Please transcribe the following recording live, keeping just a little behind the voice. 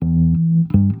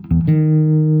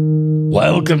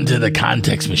Welcome to the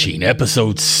Context Machine,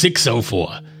 episode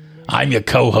 604. I'm your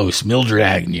co-host, Mildred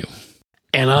Agnew.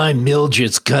 And I'm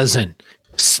Mildred's cousin,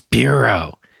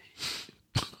 Spiro.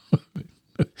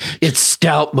 It's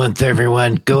Stout Month,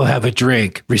 everyone. Go have a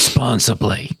drink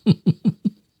responsibly.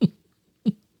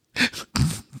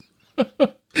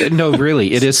 No,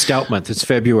 really, it is Stout Month. It's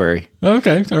February.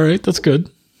 Okay, all right, that's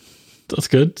good. That's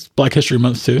good. It's Black History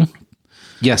Month, too.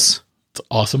 Yes. It's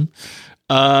awesome.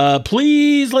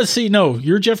 Please, let's see. No,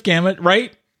 you're Jeff Gamet,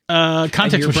 right?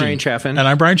 Context you're Machine. Brian Chaffin. And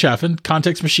I'm Brian Chaffin.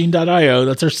 Contextmachine.io.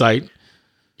 That's our site.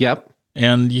 Yep.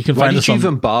 And you can Why find did us you on...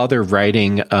 even bother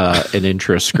writing an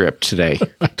intro script today?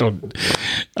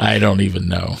 I don't even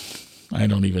know.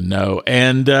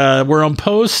 And we're on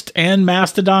Post and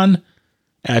Mastodon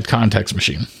at Context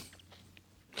Machine.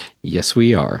 Yes,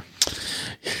 we are.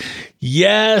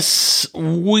 Yes,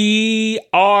 we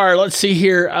are. Let's see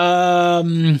here.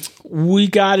 We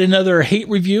got another hate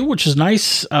review, which is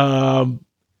nice. Go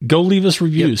leave us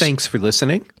reviews. Yep, thanks for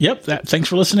listening. Yep. Thanks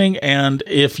for listening. And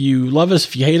if you love us,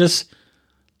 if you hate us,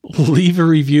 leave a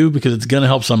review because it's going to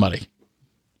help somebody,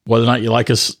 whether or not you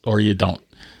like us or you don't.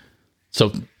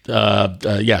 So,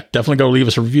 yeah, definitely go leave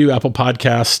us a review. Apple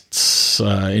Podcasts,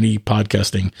 any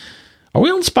podcasting. Are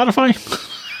we on Spotify?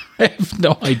 I have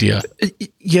no idea.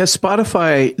 Yeah,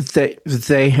 Spotify,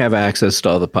 they have access to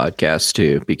all the podcasts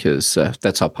too, because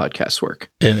that's how podcasts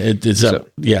work. And it's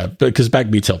yeah, because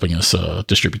Backbeat's helping us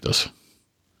distribute those.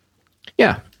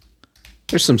 Yeah.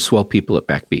 There's some swell people at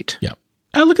Backbeat. Yeah.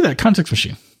 Oh, look at that Context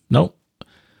Machine. Nope.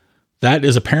 That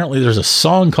is apparently there's a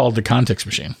song called The Context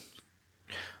Machine.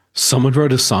 Someone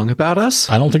wrote a song about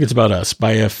us? I don't think it's about us,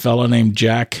 by a fellow named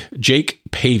Jake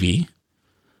Pavey.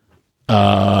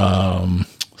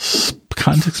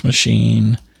 Context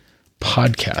Machine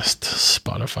podcast,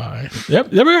 Spotify.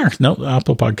 Yep, there we are. No,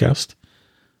 Apple Podcast.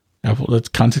 Apple, that's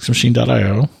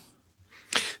contextmachine.io.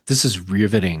 This is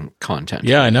riveting content.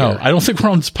 Yeah, I know. Here. I don't think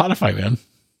we're on Spotify, man.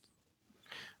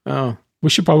 Oh. We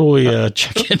should probably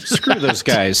check in. Screw those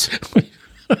guys.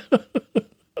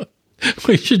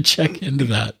 We should check into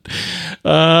that.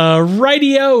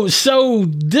 Rightio. So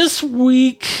this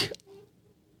week,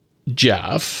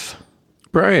 Jeff.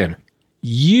 Brian.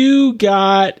 You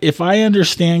got, if I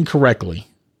understand correctly,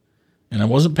 and I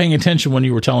wasn't paying attention when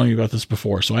you were telling me about this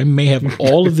before, so I may have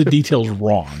all of the details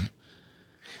wrong,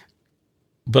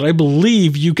 but I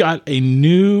believe you got a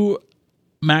new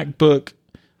MacBook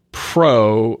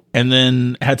Pro and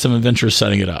then had some adventures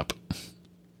setting it up.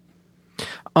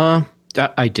 I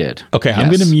did. Okay, yes. I'm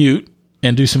going to mute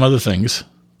and do some other things.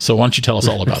 So why don't you tell us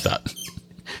all about that?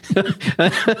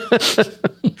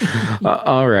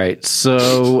 All right.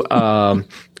 So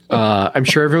I'm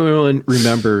sure everyone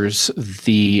remembers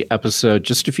the episode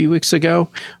just a few weeks ago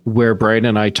where Brian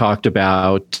and I talked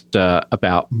about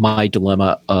my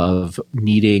dilemma of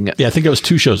needing. Yeah, I think it was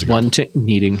 2 shows ago.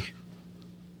 Needing.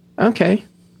 Okay.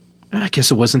 I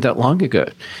guess it wasn't that long ago.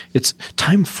 It's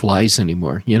time flies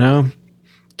anymore, you know?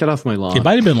 Get off my lawn. It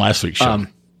might have been last week's show.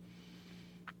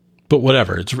 But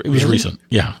whatever, it was really? Recent.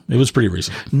 Yeah, it was pretty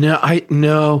recent.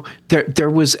 No. There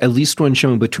was at least one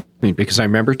show in between because I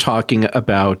remember talking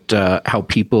about how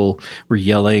people were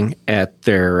yelling at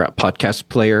their podcast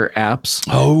player apps.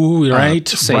 Oh, right,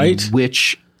 saying right.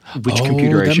 Which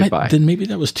computer I should buy. Then maybe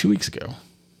that was 2 weeks ago.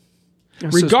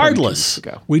 Regardless,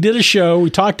 we did a show. We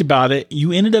talked about it.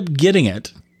 You ended up getting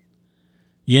it.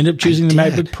 You ended up choosing the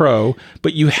MacBook Pro,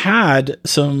 but you had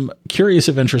some curious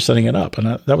adventures setting it up,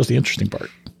 and that was the interesting part.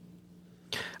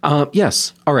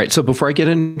 Yes. All right. So before I get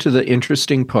into the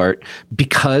interesting part,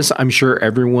 because I'm sure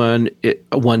everyone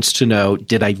wants to know,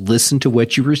 did I listen to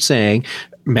what you were saying?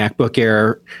 MacBook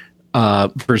Air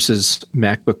versus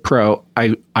MacBook Pro.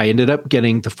 I ended up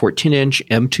getting the 14-inch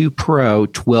M2 Pro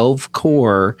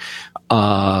 12-core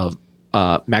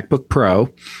MacBook Pro.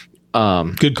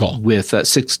 Good call. With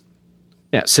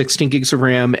 16 gigs of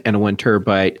RAM and a 1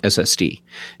 terabyte SSD.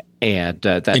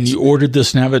 And you ordered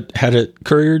this and had it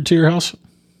couriered to your house?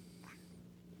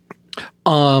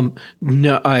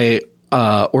 No, I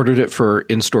ordered it for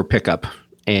in-store pickup,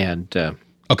 and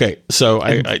okay, so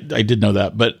I did know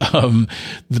that, but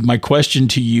my question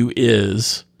to you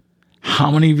is,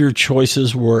 how many of your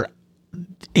choices were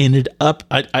ended up?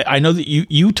 I know that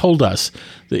you told us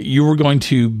that you were going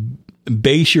to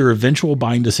base your eventual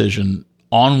buying decision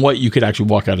on what you could actually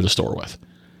walk out of the store with.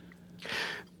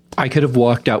 I could have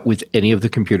walked out with any of the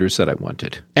computers that I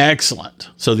wanted. Excellent.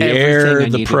 So the Air,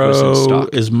 the Pro,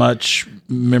 as much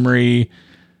memory,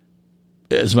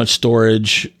 as much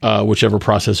storage, whichever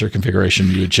processor configuration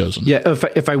you had chosen. Yeah,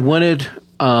 if I wanted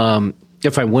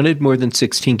more than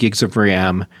 16 gigs of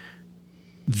RAM,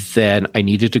 then I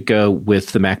needed to go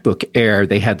with the MacBook Air.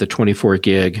 They had the 24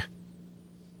 gig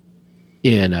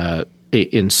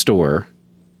in store.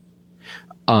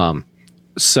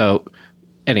 So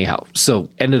anyhow,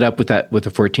 ended up with that, with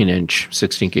a 14-inch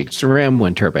 16 gigs of RAM,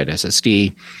 1 terabyte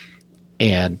SSD,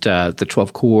 and the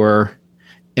 12 core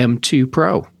M2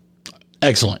 Pro.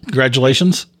 Excellent.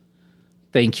 Congratulations.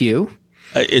 Thank you.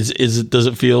 Does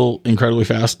it feel incredibly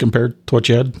fast compared to what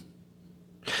you had?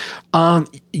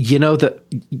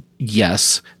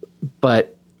 Yes,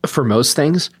 but for most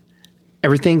things,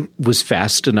 everything was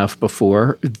fast enough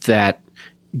before that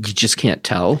you just can't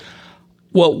tell.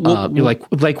 Well,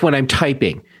 like when I'm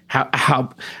typing, am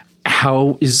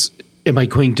I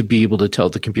going to be able to tell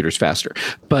the computer's faster?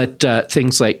 But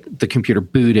things like the computer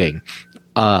booting,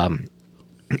 window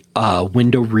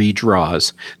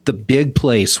redraws, the big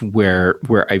place where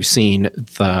I've seen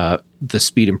the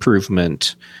speed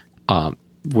improvement,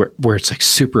 where it's like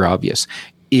super obvious,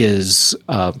 is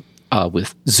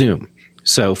with Zoom.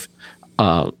 So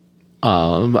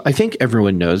I think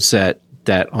everyone knows that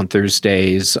on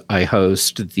Thursdays I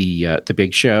host the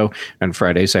Big Show, and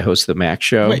Fridays I host the Mac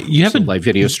Show. Wait, you have live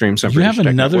video streams on you British have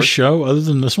Tech another Network. show other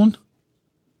than this one?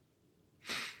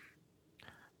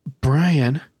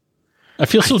 Brian, I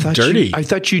feel so dirty. I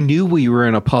thought you knew we were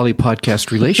in a poly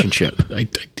podcast relationship. I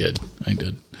did.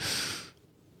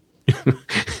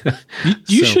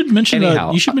 You should mention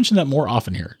anyhow, you should mention that more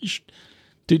often here.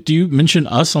 Do you mention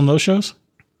us on those shows?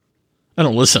 I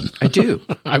don't listen. I do.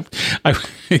 I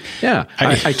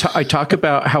talk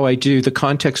about how I do the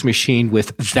Context Machine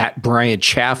with that Brian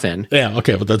Chaffin. Yeah,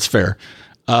 okay, but that's fair.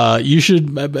 You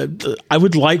should. I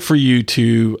would like for you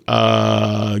to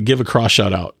give a cross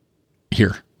shout out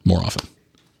here more often.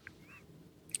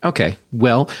 Okay.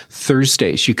 Well,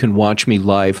 Thursdays you can watch me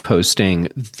live posting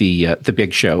the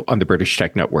Big Show on the British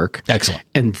Tech Network. Excellent.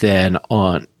 And then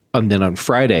on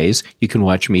Fridays you can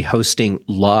watch me hosting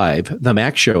live the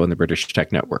Mac Show on the British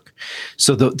Tech Network.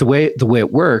 So the way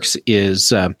it works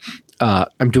is I'm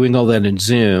doing all that in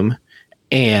Zoom,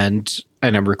 and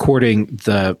I'm recording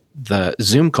the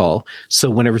Zoom call.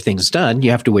 So when everything's done, you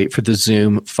have to wait for the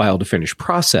Zoom file to finish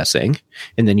processing,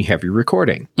 and then you have your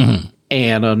recording. Mm-hmm.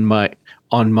 And on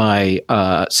my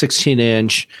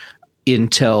 16-inch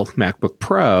Intel MacBook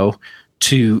Pro,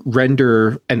 to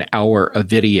render an hour of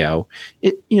video,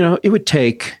 it would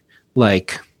take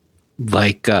like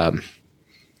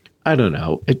I don't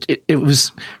know. It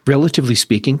was, relatively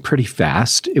speaking, pretty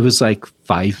fast. It was like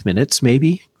 5 minutes,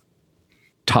 maybe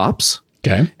tops.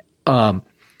 Okay.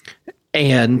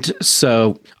 And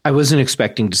so I wasn't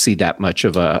expecting to see that much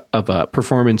of a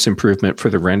performance improvement for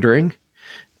the rendering.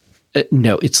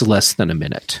 No, it's less than a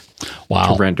minute.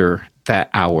 Wow. To render that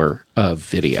hour of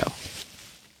video.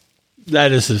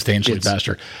 That is substantially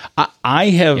faster. I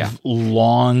have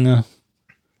long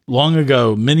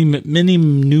ago, many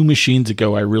new machines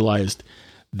ago, I realized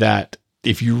that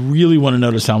if you really want to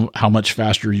notice how much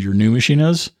faster your new machine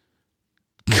is,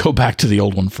 go back to the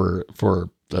old one for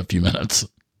a few minutes.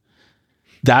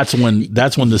 That's when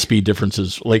the speed difference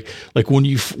is like when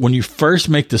you first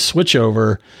make the switch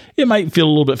over, it might feel a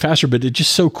little bit faster, but it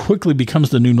just so quickly becomes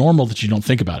the new normal that you don't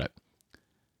think about it.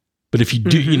 But if you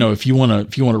do, if you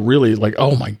want to really like,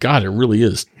 oh my God, it really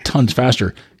is tons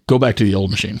faster, go back to the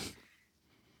old machine,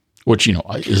 which, isn't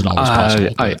always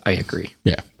possible. I agree.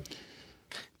 Yeah.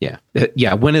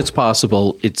 Yeah. When it's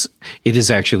possible, it is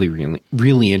actually really,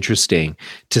 really interesting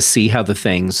to see how the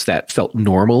things that felt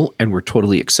normal and were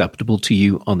totally acceptable to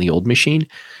you on the old machine,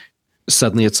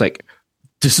 suddenly it's like,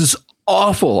 this is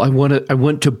awful. I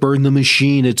want to burn the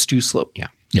machine. It's too slow. Yeah.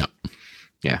 Yeah.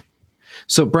 Yeah.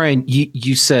 So Brian,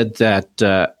 you said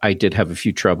that I did have a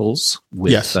few troubles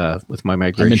with my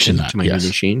migration to my new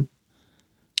machine.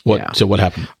 What? Yeah. So what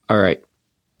happened? All right.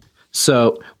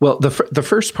 So, well, the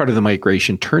first part of the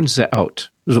migration, turns out,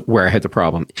 where I had the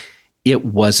problem, it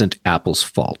wasn't Apple's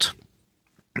fault.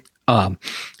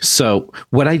 So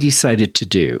what I decided to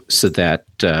do so that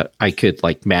I could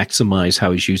like maximize how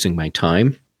I was using my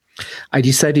time, I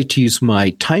decided to use my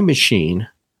Time Machine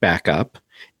backup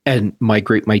and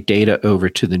migrate my data over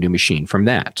to the new machine from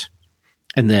that.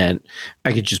 And then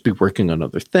I could just be working on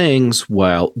other things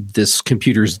while this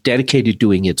computer is dedicated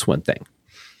doing its one thing.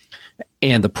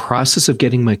 And the process of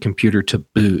getting my computer to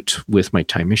boot with my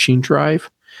Time Machine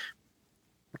drive,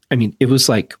 I mean, it was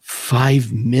like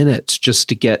 5 minutes just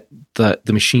to get the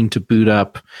machine to boot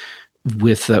up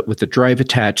with the drive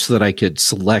attached so that I could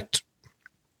select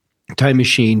Time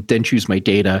Machine, then choose my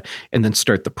data, and then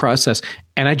start the process.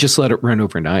 And I just let it run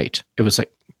overnight. It was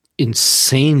like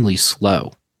insanely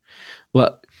slow.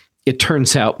 Well, it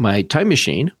turns out my Time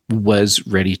Machine was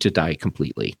ready to die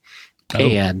completely. Oh.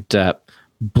 And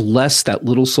bless that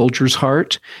little soldier's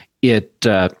heart, it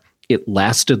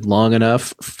lasted long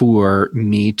enough for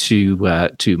me to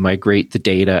migrate the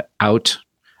data out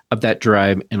of that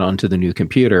drive and onto the new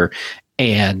computer.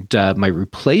 And my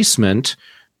replacement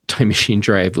Time Machine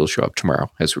drive will show up tomorrow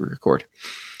as we record.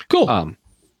 Cool.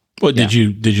 What did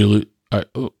you lose?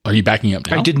 Are you backing up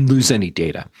now? I didn't lose any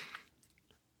data.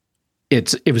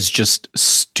 It was just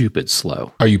stupid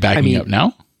slow. Are you backing up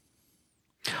now?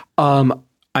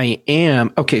 I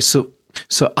am. Okay, so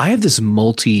I have this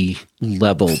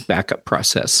multi-level backup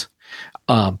process.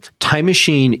 Time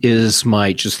Machine is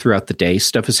my just throughout the day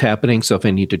stuff is happening. So if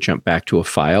I need to jump back to a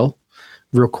file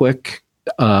real quick,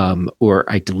 or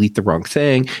I delete the wrong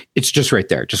thing, it's just right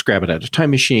there. Just grab it out of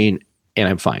Time Machine and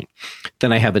I'm fine.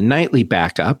 Then I have a nightly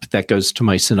backup that goes to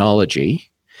my Synology.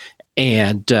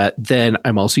 And then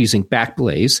I'm also using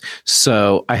Backblaze.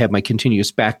 So I have my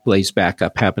continuous Backblaze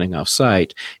backup happening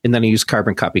offsite. And then I use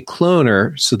Carbon Copy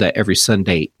Cloner so that every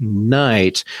Sunday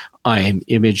night I'm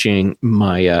imaging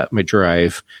my my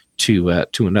drive to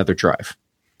another drive.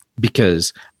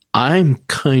 Because I'm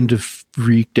kind of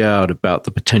freaked out about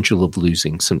the potential of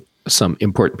losing some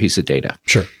important piece of data.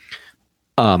 Sure.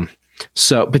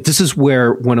 But this is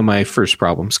where one of my first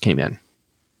problems came in.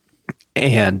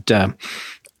 And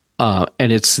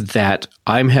it's that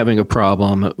I'm having a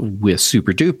problem with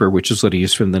SuperDuper, which is what I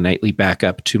use from the nightly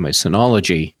backup to my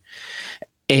Synology.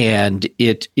 And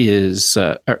it is,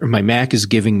 my Mac is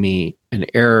giving me an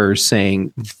error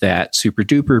saying that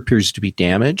SuperDuper appears to be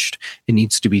damaged and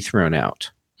needs to be thrown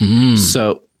out. Mm.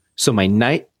 So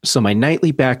my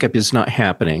nightly backup is not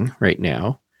happening right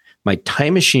now. My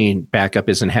Time Machine backup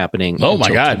isn't happening until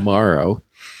tomorrow.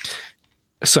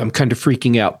 So I'm kind of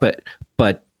freaking out. But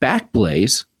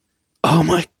Backblaze, oh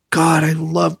my God, I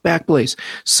love Backblaze.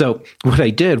 So what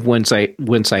I did once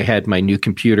I had my new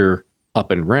computer up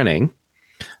and running,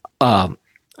 I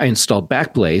installed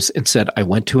Backblaze and said I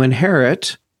want to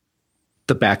inherit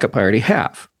the backup I already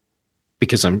have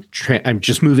because I'm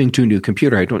just moving to a new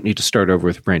computer. I don't need to start over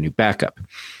with a brand new backup.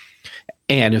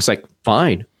 And it was like,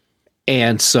 fine.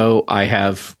 And so I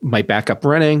have my backup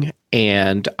running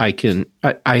and I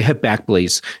have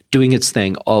Backblaze doing its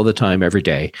thing all the time, every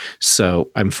day.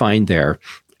 So I'm fine there.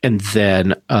 And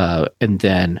then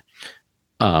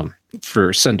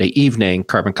for Sunday evening,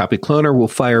 Carbon Copy Cloner will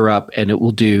fire up and it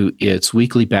will do its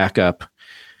weekly backup.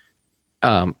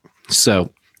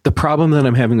 So the problem that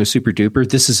I'm having with SuperDuper,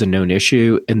 this is a known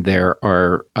issue and there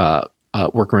are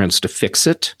workarounds to fix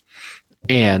it.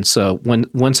 And so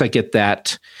once I get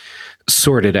that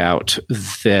sorted out,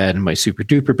 then my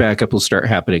SuperDuper backup will start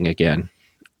happening again.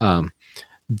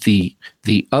 The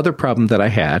other problem that I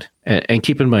had, and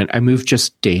keep in mind, I moved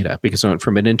just data because I went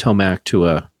from an Intel Mac to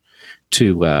an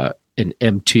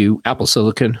M2 Apple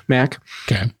Silicon Mac.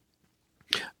 Okay.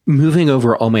 Moving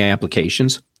over all my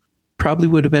applications probably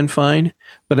would have been fine,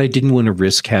 but I didn't want to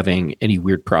risk having any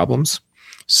weird problems.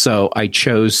 So I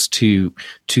chose to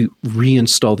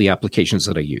reinstall the applications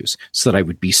that I use so that I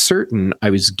would be certain I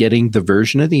was getting the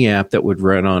version of the app that would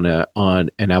run on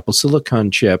an Apple Silicon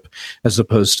chip as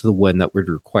opposed to the one that would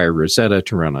require Rosetta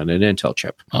to run on an Intel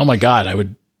chip. Oh my God. I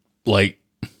would I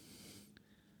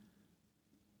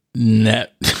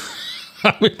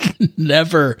would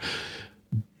never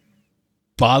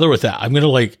bother with that. I'm going to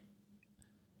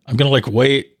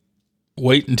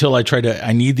wait until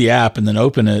I need the app and then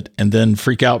open it and then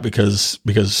freak out because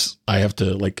I have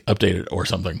to update it or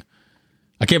something.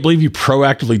 I can't believe you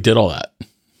proactively did all that.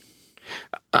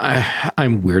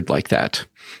 I'm weird like that.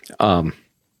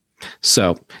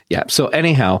 So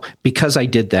anyhow, because I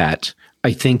did that,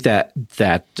 I think that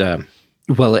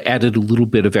it added a little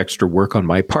bit of extra work on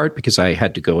my part because I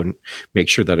had to go and make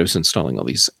sure that I was installing all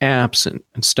these apps and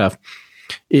stuff.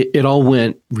 It all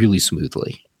went really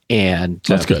smoothly. And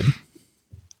that's good.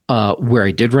 Where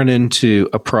I did run into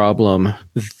a problem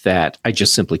that I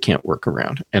just simply can't work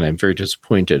around. And I'm very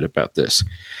disappointed about this.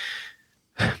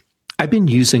 I've been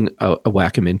using a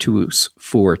Wacom Intuos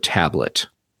for tablet.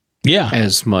 Yeah.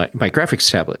 As my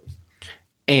graphics tablet.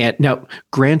 And now,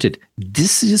 granted,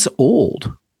 this is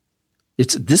old.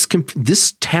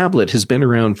 This tablet has been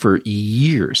around for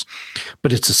years,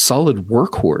 but it's a solid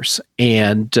workhorse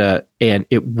and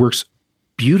it works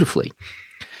beautifully.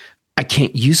 I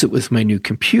can't use it with my new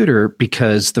computer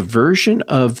because the version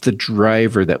of the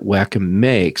driver that Wacom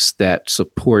makes that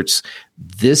supports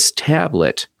this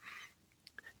tablet,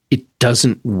 it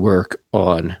doesn't work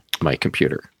on my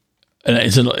computer. And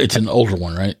it's an older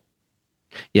one, right?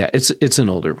 Yeah, it's an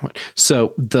older one.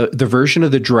 So the version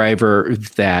of the driver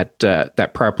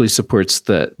that properly supports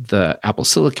the Apple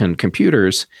Silicon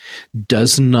computers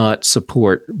does not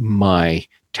support my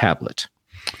tablet.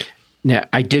 Now,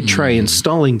 I did try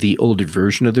installing the older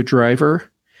version of the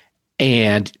driver,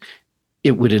 and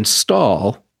it would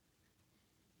install.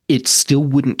 It still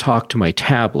wouldn't talk to my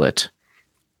tablet,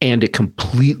 and it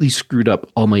completely screwed up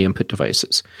all my input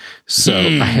devices. So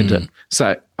I had to.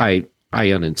 So I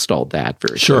uninstalled that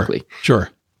very quickly. Sure.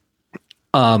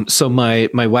 So my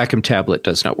Wacom tablet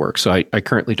does not work. So I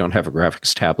currently don't have a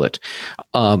graphics tablet.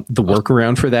 The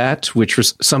workaround for that, which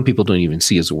was some people don't even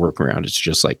see as a workaround, it's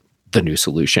just like the new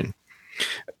solution,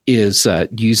 is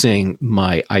using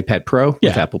my iPad Pro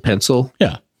with Apple Pencil.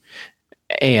 Yeah.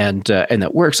 And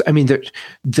that works. I mean,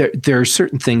 there are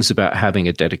certain things about having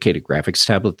a dedicated graphics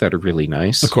tablet that are really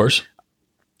nice. Of course.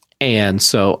 And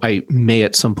so I may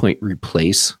at some point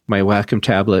replace my Wacom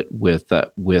tablet with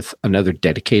another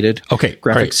dedicated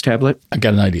graphics tablet. I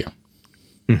got an idea.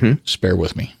 Just bear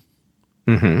with me,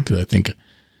 because I think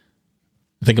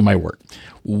it might work.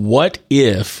 What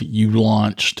if you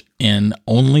launched an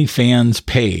OnlyFans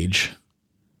page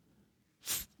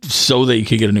so that you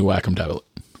could get a new Wacom tablet?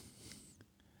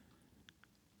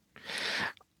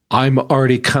 I'm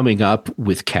already coming up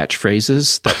with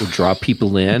catchphrases that will draw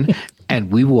people in, and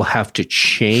we will have to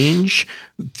change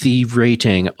the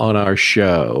rating on our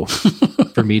show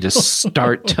for me to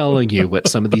start telling you what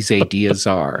some of these ideas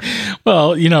are.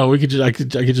 Well, I could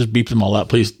just beep them all out.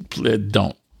 Please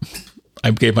don't.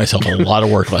 I gave myself a lot of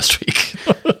work last week.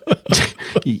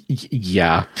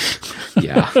 Yeah.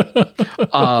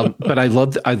 But I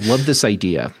love this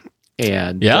idea,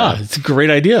 and it's a great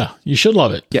idea. You should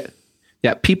love it.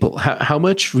 Yeah, people, how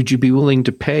much would you be willing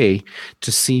to pay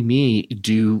to see me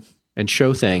do and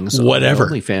show things? Whatever. On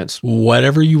OnlyFans?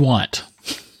 Whatever you want.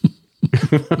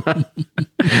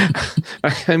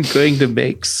 I'm going to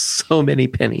make so many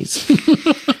pennies.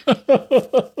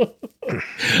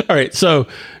 All right. So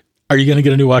are you going to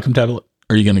get a new Wacom tablet?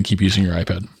 Or are you going to keep using your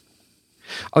iPad?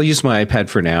 I'll use my iPad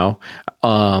for now.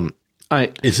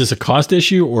 Is this a cost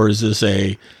issue, or is this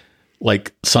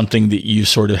something that you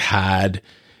sort of had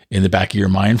in the back of your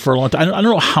mind for a long time? I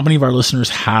don't know how many of our listeners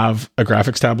have a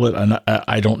graphics tablet.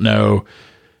 I don't know.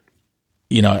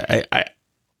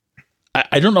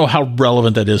 I don't know how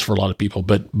relevant that is for a lot of people,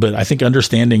 but I think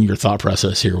understanding your thought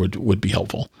process here would be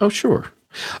helpful. Oh, sure.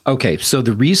 Okay. So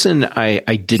the reason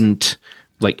I didn't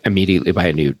immediately buy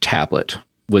a new tablet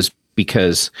was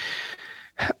because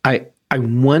I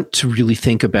want to really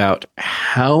think about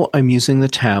how I'm using the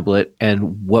tablet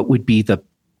and what would be the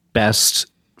best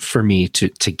for me to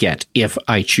get if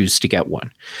I choose to get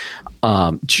one.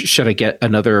 Should I get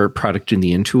another product in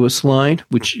the Intuos line,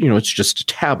 which, it's just a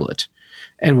tablet?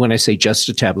 And when I say just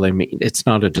a tablet, I mean, it's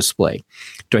not a display.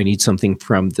 Do I need something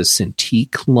from the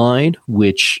Cintiq line,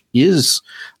 which is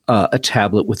a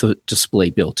tablet with a display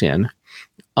built in?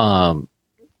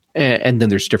 And then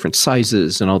there's different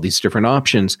sizes and all these different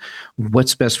options.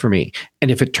 What's best for me? And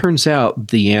if it turns out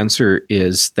the answer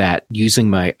is that using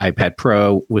my iPad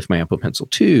Pro with my Apple Pencil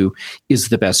 2 is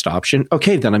the best option,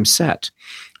 okay, then I'm set.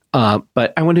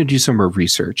 But I want to do some more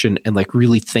research and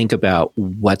really think about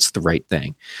what's the right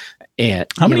thing. And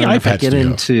how many iPads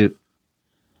do you have?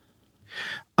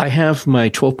 I have my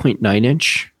 12.9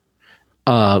 inch,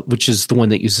 which is the one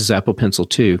that uses Apple Pencil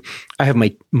 2. I have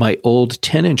my old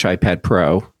 10-inch iPad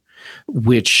Pro,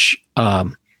 which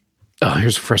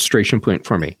here's a frustration point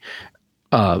for me.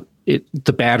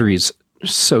 The battery's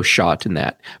so shot in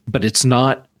that, but it's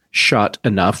not shot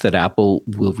enough that Apple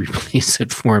will replace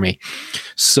it for me.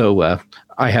 So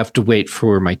I have to wait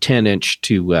for my 10-inch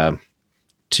to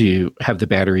have the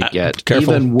battery get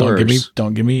careful. Even worse.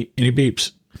 Don't give me any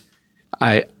beeps.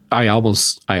 I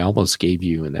almost gave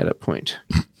you an edit point.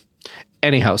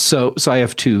 Anyhow, so I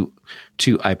have two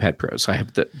iPad Pros. I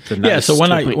have the nice. So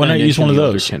when I use one of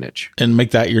those 10-inch and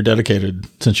make that your dedicated,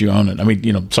 since you own it. I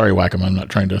mean, sorry, Wacom, I'm not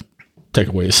trying to take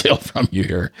away a sale from you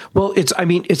here. Well, it's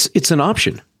an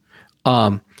option.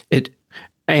 It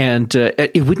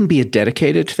wouldn't be a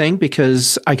dedicated thing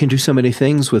because I can do so many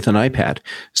things with an iPad.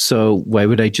 So why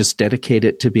would I just dedicate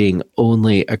it to being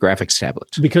only a graphics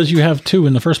tablet? Because you have two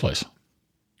in the first place.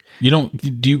 Do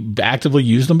you actively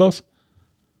use them both?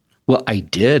 Well, I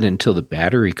did until the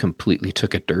battery completely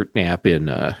took a dirt nap in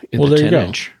the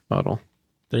 10-inch model.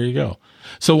 There you go.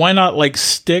 So why not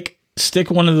stick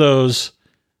one of those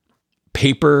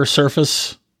paper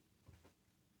surface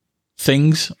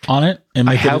things on it and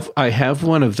make I have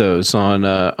one of those on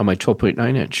my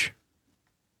 12.9 inch.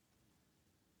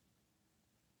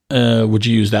 Would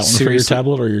you use that one for your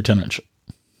tablet or your 10-inch?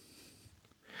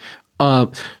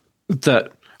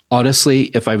 Honestly,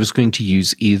 if I was going to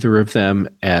use either of them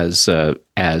as a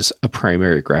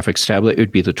primary graphics tablet, it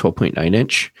would be the 12.9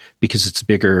 inch because it's a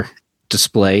bigger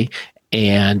display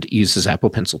and uses Apple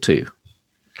Pencil 2.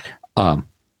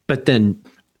 But then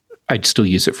I'd still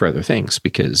use it for other things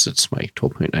because it's my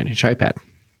 12.9-inch iPad.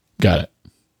 Got it.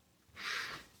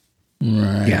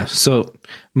 Right. Yeah. So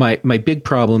my big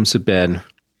problems have been.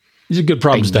 These are good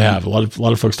problems to have. A lot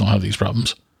of folks don't have these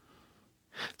problems.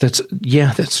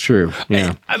 That's true.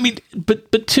 Yeah. I mean,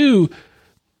 but too.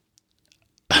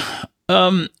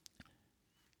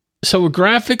 So a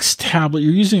graphics tablet,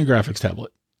 you're using a graphics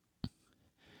tablet,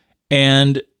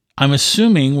 and I'm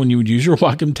assuming when you would use your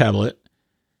Wacom tablet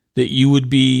that you would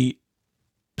be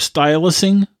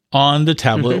stylusing on the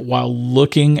tablet while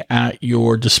looking at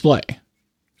your display.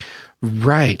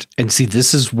 Right. And see,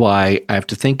 this is why I have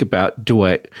to think about, do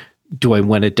I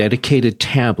want a dedicated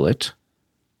tablet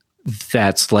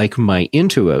that's like my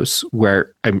Intuos,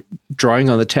 where I'm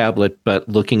drawing on the tablet but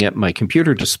looking at my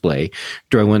computer display?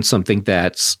 Do I want something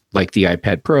that's like the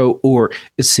iPad Pro or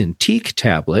a Cintiq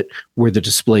tablet where the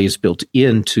display is built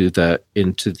into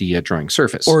the drawing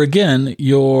surface? Or again,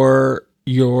 your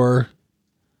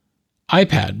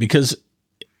iPad, because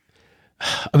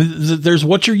I mean, there's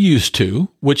what you're used to,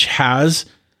 which has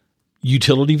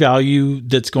utility value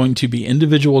that's going to be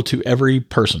individual to every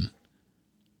person,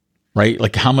 right?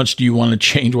 Like, how much do you want to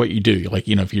change what you do? Like,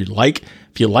 you know, if you like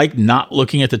not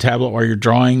looking at the tablet while you're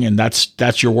drawing, and that's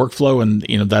your workflow, and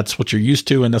you know that's what you're used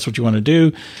to, and that's what you want to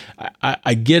do.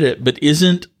 I get it, but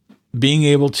isn't being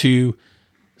able to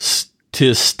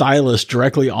stylus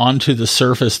directly onto the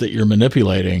surface that you're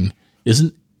manipulating,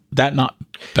 isn't that not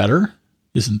better?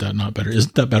 Isn't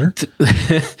that better?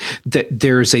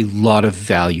 There's a lot of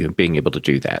value in being able to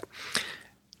do that.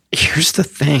 Here's the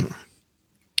thing.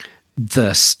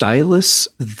 The stylus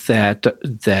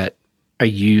that I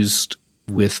used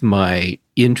with my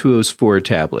Intuos 4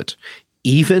 tablet,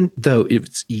 even though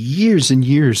it's years and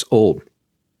years old,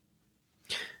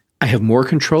 I have more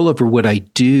control over what I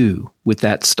do with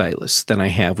that stylus than I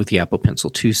have with the Apple Pencil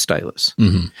 2 stylus.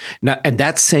 Mm-hmm. Now, and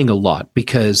that's saying a lot,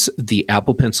 because the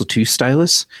Apple Pencil 2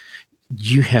 stylus,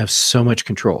 you have so much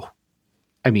control.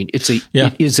 I mean, it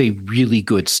is a really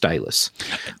good stylus.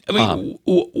 I mean,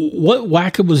 what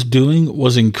Wacom was doing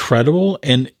was incredible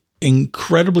and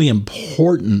incredibly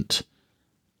important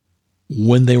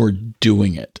when they were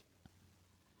doing it.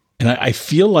 And I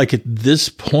feel like at this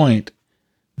point,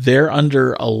 they're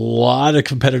under a lot of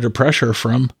competitive pressure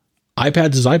from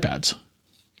iPads as iPads.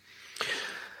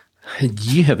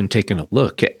 You haven't taken a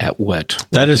look at what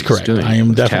that is correct. I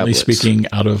am definitely speaking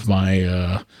out of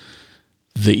my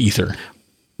the ether.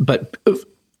 But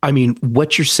I mean,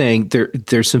 what you're saying,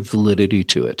 there's some validity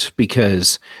to it,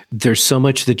 because there's so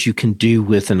much that you can do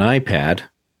with an iPad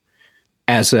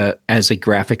as a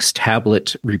graphics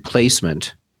tablet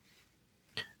replacement.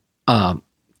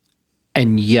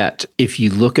 And yet, if you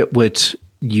look at what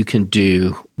you can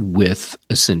do with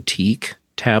a Cintiq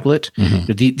tablet,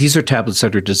 these are tablets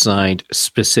that are designed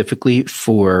specifically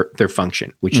for their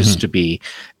function, which is to be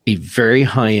a very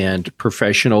high-end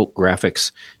professional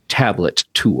graphics tablet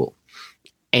tool.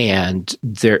 And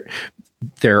there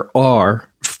are,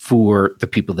 for the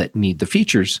people that need the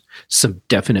features, some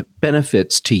definite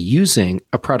benefits to using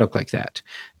a product like that.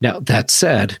 Now, that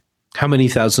said, how many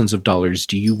thousands of dollars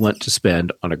do you want to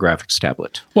spend on a graphics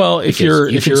tablet? Well, if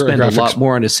you're spend a lot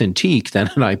more on a Cintiq than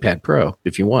an iPad Pro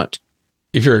if you want.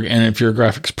 If you're a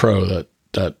graphics pro,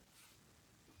 that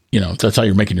you know, that's how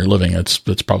you're making your living. That's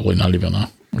probably not even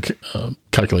a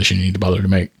calculation you need to bother to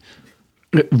make.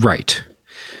 Right.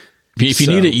 If you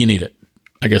need it, you need it,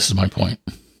 I guess is my point.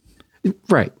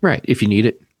 Right. If you need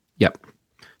it. Yep.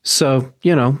 So,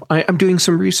 you know, I'm doing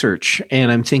some research, and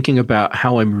I'm thinking about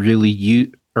how I'm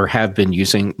really have been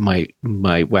using my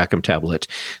Wacom tablet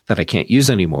that I can't use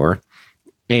anymore,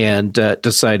 and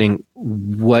deciding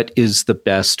what is the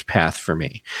best path for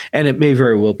me. And it may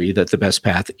very well be that the best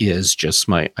path is just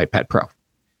my iPad Pro.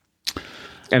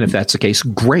 And if that's the case,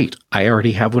 great. I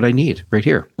already have what I need right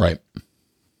here. Right.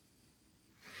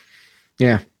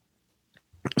 Yeah.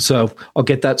 So I'll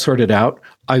get that sorted out.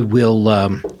 I will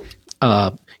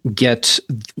get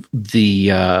the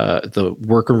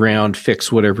workaround,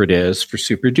 fix whatever it is for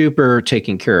Super Duper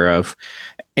taken care of,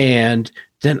 and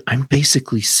then I'm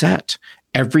basically set.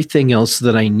 Everything else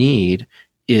that I need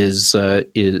is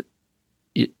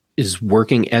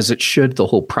working as it should. The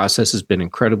whole process has been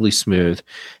incredibly smooth.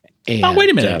 And, wait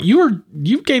a minute!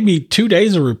 You gave me 2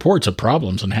 days of reports of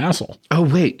problems and hassle. Oh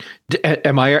wait,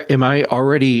 am I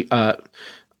already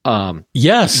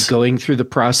yes, going through the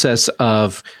process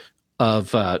of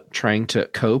trying to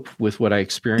cope with what I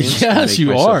experienced? Yes,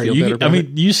 you are.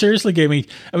 You seriously gave me.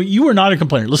 I mean, you are not a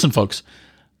complainer. Listen, folks,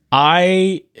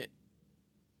 I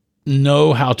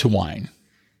know how to whine.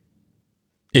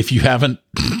 If you haven't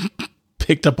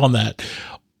picked up on that,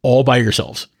 all by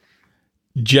yourselves.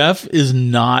 Jeff is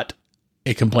not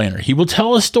a complainer. He will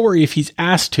tell a story if he's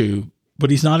asked to, but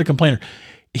he's not a complainer.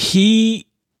 He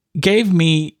gave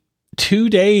me 2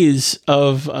 days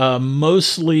of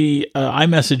mostly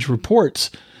iMessage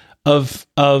reports of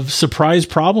surprise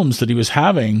problems that he was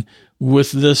having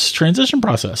with this transition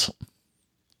process.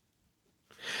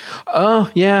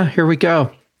 Oh, yeah, here we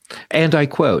go. And I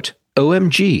quote,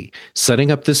 OMG,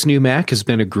 setting up this new Mac has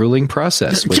been a grueling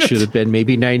process, which should have been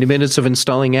maybe 90 minutes of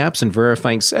installing apps and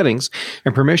verifying settings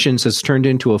and permissions has turned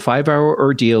into a 5-hour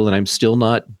ordeal, and I'm still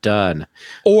not done.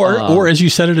 Or as you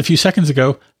said it a few seconds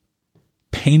ago,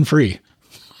 pain-free.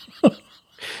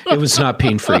 It was not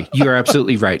pain-free. You're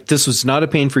absolutely right. This was not a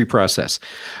pain-free process.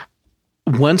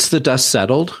 Once the dust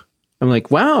settled, I'm like,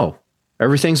 wow,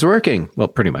 everything's working. Well,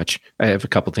 pretty much. I have a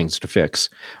couple things to fix.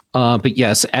 But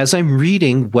yes, as I'm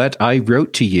reading what I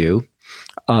wrote to you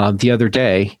the other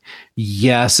day,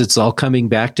 yes, it's all coming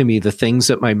back to me. The things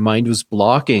that my mind was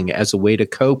blocking as a way to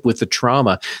cope with the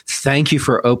trauma. Thank you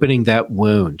for opening that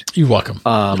wound. You're welcome.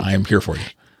 I am here for you.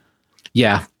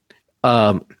 Yeah.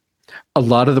 A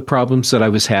lot of the problems that I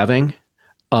was having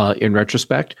in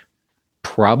retrospect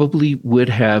probably would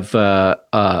have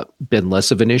been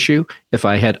less of an issue if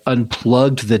I had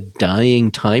unplugged the dying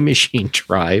Time Machine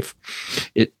drive.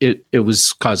 It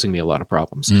was causing me a lot of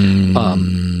problems.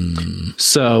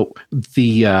 So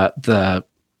the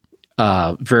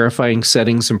verifying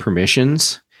settings and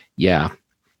permissions, yeah,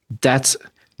 that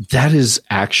is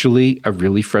actually a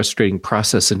really frustrating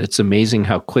process, and it's amazing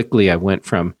how quickly I went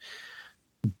from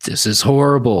this is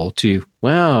horrible to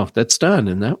wow, that's done,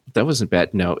 and that wasn't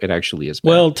bad. No, it actually is bad.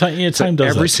 Well, time does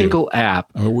every that single too. app.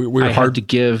 I mean, we're I had to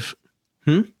give.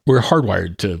 We're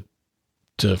hardwired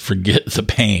to forget the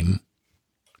pain,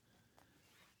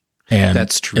 and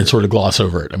that's true. And sort of gloss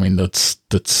over it. I mean, that's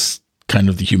kind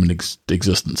of the human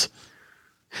existence.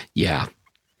 Yeah,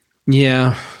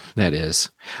 that is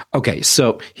okay.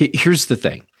 So here's the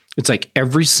thing. It's like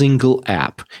every single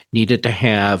app needed to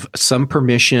have some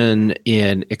permission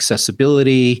in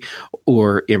accessibility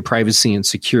or in privacy and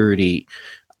security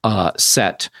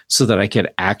set so that I could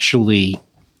actually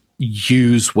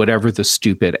use whatever the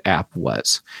stupid app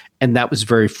was. And that was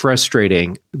very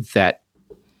frustrating that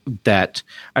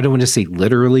I don't want to say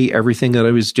literally everything that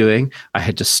I was doing. I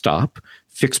had to stop,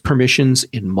 fix permissions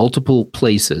in multiple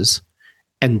places,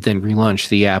 and then relaunch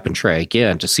the app and try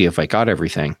again to see if I got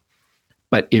everything.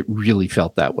 But it really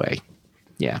felt that way.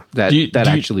 Yeah, that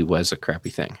actually was a crappy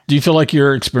thing. Do you feel like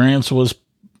your experience was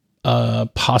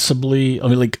possibly, I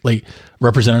mean, like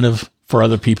representative for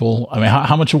other people? I mean,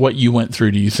 how much of what you went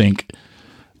through do you think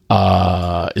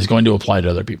is going to apply to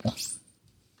other people?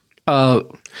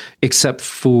 Except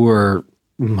for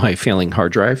my failing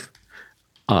hard drive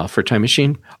for Time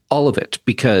Machine, all of it,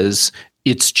 because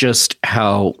it's just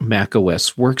how Mac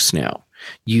OS works now.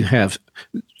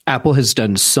 Apple has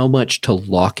done so much to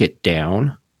lock it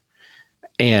down,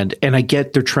 and I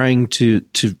get they're trying to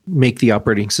make the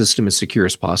operating system as secure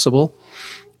as possible,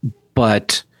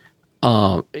 but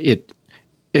it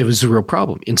was a real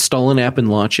problem. Install an app and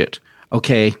launch it.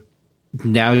 Okay,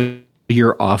 now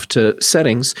you're off to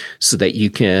settings so that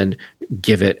you can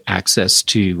give it access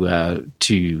to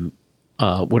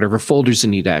whatever folders it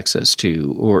need access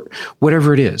to or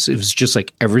whatever it is. It was just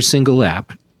like every single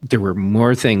app. There were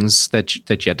more things that you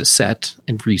had to set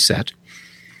and reset,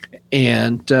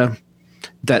 and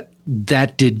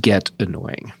that did get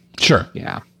annoying. Sure.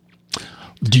 Yeah.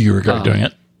 Do you regret doing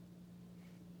it?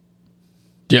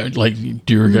 Yeah. Like,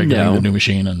 do you regret getting the new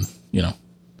machine and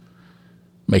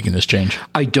making this change?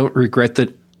 I don't regret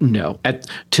that. No.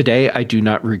 Today, I do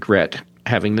not regret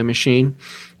having the machine.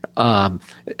 Now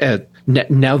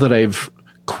that I've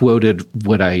quoted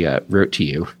what I wrote to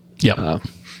you. Yeah.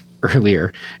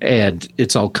 Earlier, and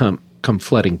it's all come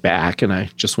flooding back, and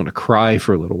I just want to cry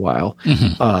for a little while.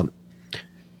 Mm-hmm.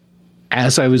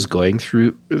 As I was going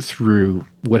through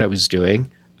what I was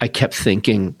doing, I kept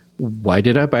thinking, why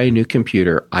did I buy a new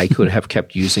computer? I could have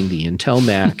kept using the Intel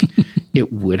Mac.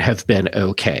 It would have been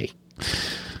okay.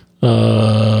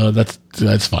 That's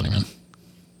funny, man.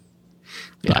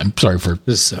 Yeah. I'm sorry for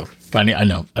this. So funny. I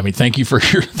know. I mean, thank you for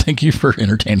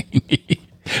entertaining me.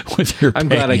 With your I'm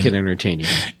pain. glad I can entertain you.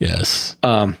 Yes.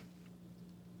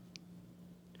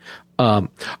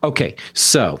 Okay.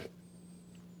 So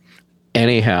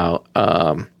anyhow,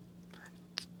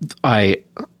 I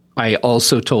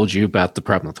also told you about the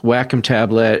problem with the Wacom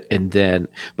tablet. And then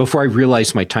before I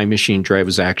realized my Time Machine drive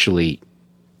was actually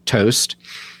toast,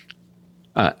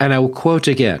 and I will quote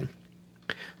again,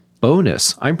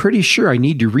 bonus, I'm pretty sure I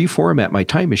need to reformat my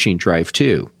Time Machine drive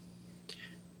too.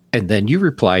 And then you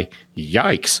reply,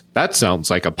 yikes, that sounds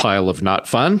like a pile of not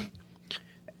fun.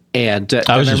 And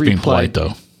I was just being polite,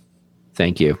 though.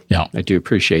 Thank you. Yeah. I do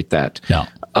appreciate that. Yeah.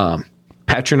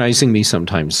 Patronizing me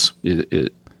sometimes, I'm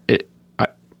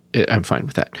fine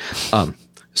with that.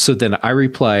 So then I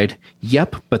replied,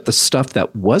 yep, but the stuff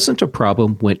that wasn't a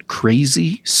problem went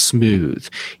crazy smooth.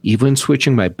 Even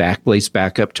switching my Backblaze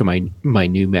back up to my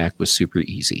new Mac was super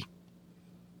easy.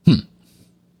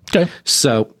 Okay.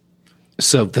 So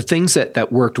the things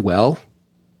that worked well,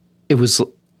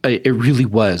 it really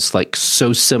was like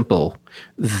so simple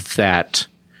that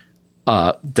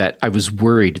that I was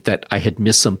worried that I had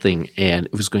missed something and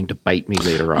it was going to bite me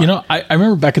later on. You know, I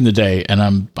remember back in the day,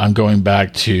 and I'm going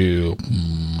back to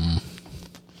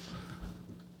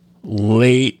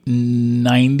late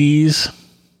 90s,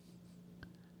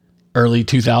 early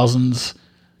 2000s,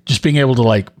 just being able to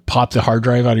like pop the hard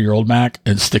drive out of your old Mac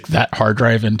and stick that hard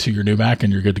drive into your new Mac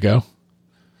and you're good to go.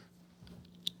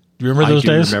 Do you remember those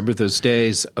days? I remember those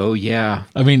days. Oh, yeah.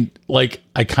 I mean, like,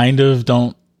 I kind of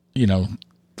don't,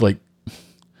 like, I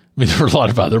mean, there were a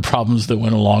lot of other problems that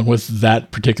went along with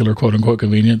that particular quote unquote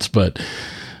convenience, but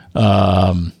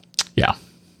yeah.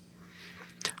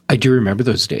 I do remember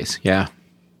those days. Yeah.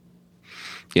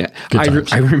 Yeah.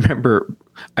 I remember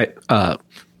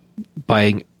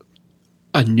buying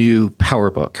a new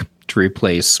PowerBook to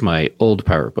replace my old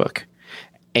PowerBook.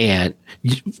 And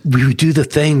we would do the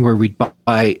thing where we'd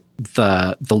buy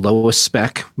the lowest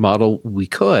spec model we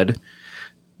could,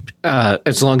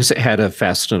 as long as it had a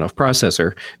fast enough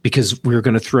processor, because we were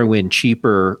going to throw in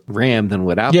cheaper RAM than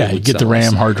what Apple would you get sell the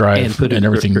RAM, us, hard drive, put and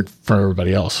everything for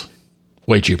everybody else.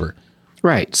 Way cheaper.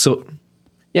 Right. So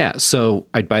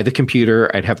I'd buy the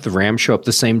computer, I'd have the RAM show up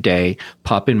the same day,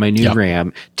 pop in my new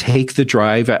RAM, take the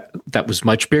drive that was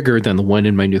much bigger than the one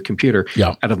in my new computer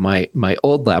out of my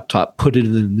old laptop, put it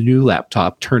in the new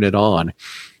laptop, turn it on,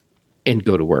 and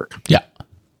go to work. Yeah.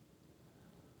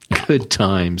 Good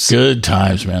times. Good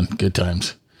times, man. Good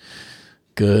times.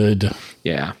 Good.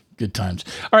 Yeah. Good times.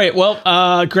 All right. Well,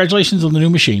 congratulations on the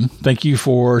new machine. Thank you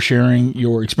for sharing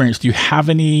your experience. Do you have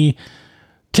any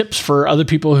tips for other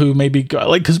people who maybe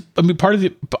because I mean,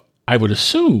 I would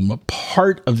assume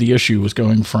part of the issue was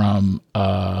going from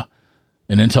an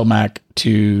Intel Mac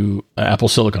to Apple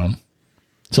Silicon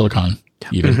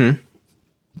even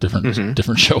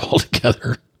different show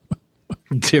altogether.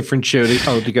 Different show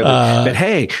altogether. But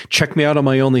hey, check me out on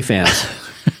my OnlyFans.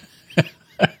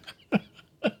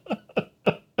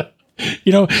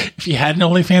 If you had an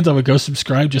OnlyFans, I would go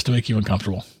subscribe just to make you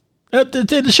uncomfortable.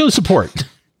 It shows support.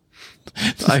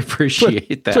 I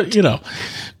appreciate that. But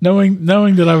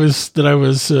knowing that I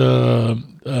was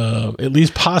at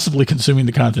least possibly consuming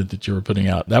the content that you were putting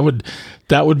out, that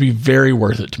would be very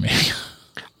worth it to me.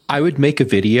 I would make a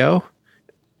video,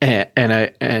 and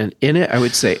in it I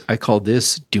would say, I call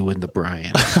this doing the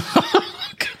Brian.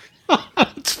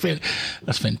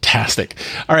 That's fantastic.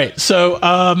 All right, so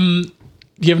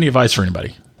do you have any advice for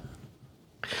anybody?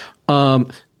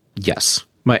 Yes.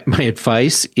 My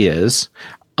advice is,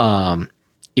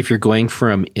 if you're going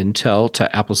from Intel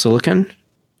to Apple Silicon,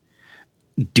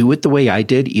 do it the way I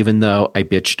did, even though I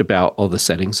bitched about all the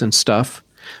settings and stuff.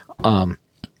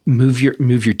 Move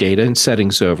your data and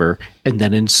settings over, and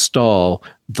then install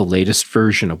the latest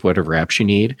version of whatever apps you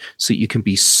need, so you can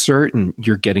be certain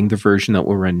you're getting the version that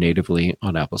will run natively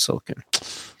on Apple Silicon.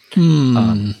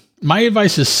 My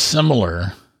advice is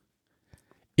similar.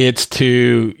 It's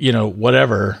to,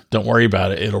 whatever, don't worry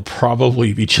about it. It'll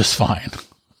probably be just fine.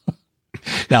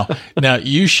 Now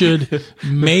you should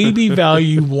maybe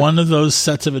value one of those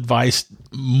sets of advice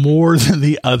more than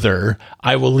the other.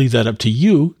 I will leave that up to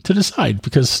you to decide,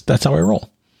 because that's how I roll.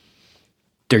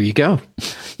 There you go.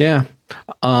 Yeah.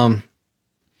 The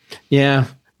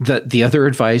other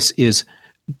advice is,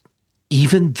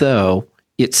 even though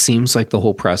it seems like the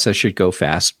whole process should go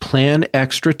fast, plan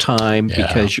extra time,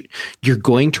 because you're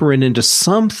going to run into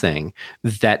something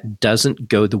that doesn't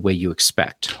go the way you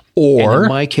expect. Or and in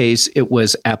my case, it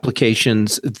was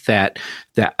applications that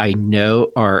I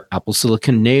know are Apple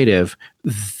Silicon native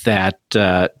that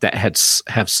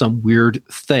have some weird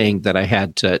thing that I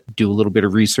had to do a little bit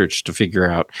of research to figure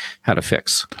out how to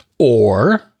fix.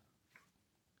 Or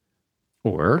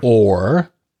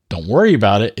don't worry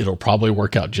about it. It'll probably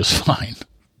work out just fine.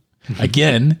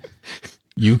 Again,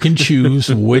 you can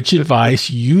choose which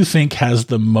advice you think has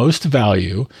the most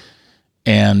value,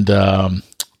 and we'll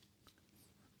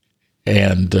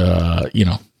leave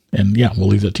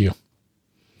that to you.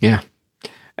 Yeah.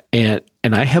 And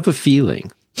I have a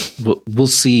feeling we'll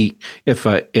see if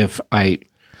I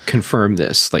confirm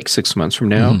this like 6 months from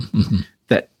now,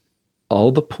 that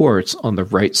all the ports on the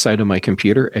right side of my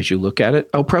computer, as you look at it,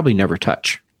 I'll probably never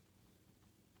touch.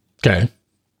 Okay.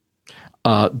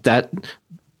 That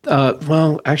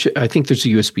Well, actually, I think there's a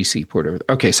USB-C port over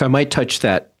there. Okay, so I might touch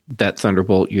that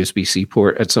Thunderbolt USB-C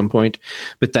port at some point,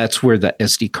 but that's where the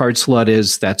SD card slot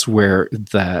is. That's where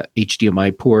the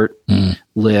HDMI port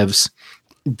lives.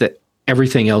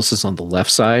 Everything else is on the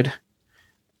left side,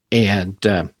 and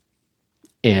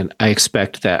I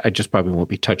expect that I just probably won't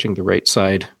be touching the right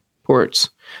side ports.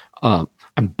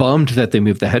 I'm bummed that they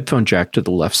moved the headphone jack to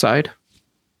the left side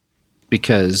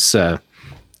because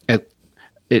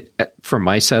for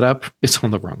my setup, it's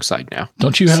on the wrong side now.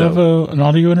 Don't you have an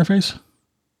audio interface?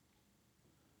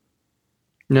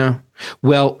 No.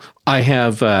 Well, I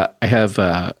have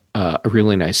a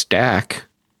really nice DAC.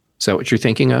 Is that what you're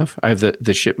thinking of? I have the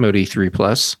Shipmode E3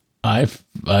 Plus. I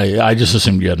just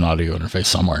assumed you had an audio interface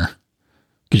somewhere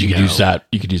because you could use that.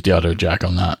 You could use the audio jack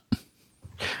on that.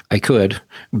 I could,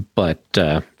 but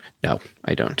no,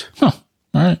 I don't. Huh.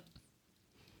 All right.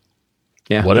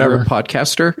 Yeah, whatever. You're a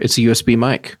podcaster, it's a USB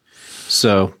mic,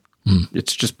 so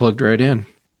it's just plugged right in.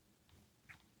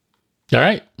 All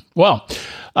right. Well,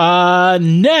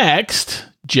 next,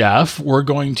 Jeff, we're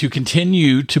going to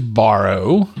continue to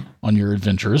borrow on your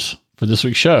adventures for this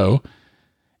week's show.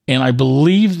 And I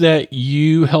believe that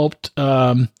you helped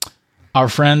our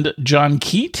friend John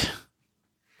Keat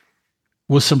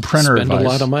with some printer advice. Spend a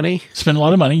lot of money. Spend a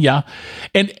lot of money, yeah.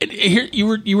 And here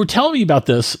you were telling me about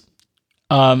this.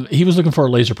 He was looking for a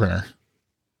laser printer.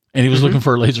 And he was looking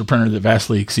for a laser printer that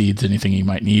vastly exceeds anything he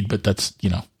might need, but that's,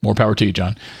 more power to you,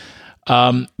 John.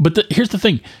 But here's the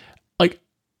thing. Like,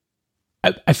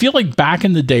 I feel like back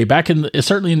in the day,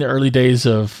 certainly in the early days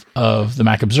of the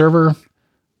Mac Observer,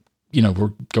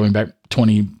 we're going back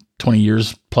 20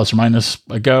 years plus or minus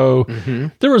ago.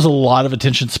 There was a lot of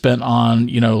attention spent on,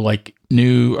 like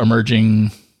new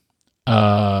emerging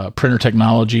printer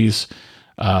technologies.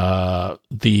 Who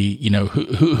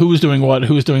was doing what,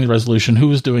 who was doing the resolution, who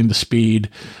was doing the speed,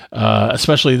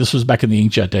 especially this was back in the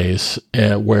inkjet days,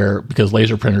 because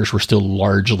laser printers were still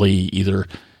largely either,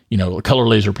 color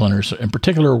laser printers in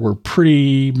particular were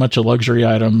pretty much a luxury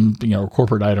item, a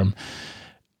corporate item.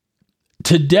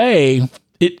 Today,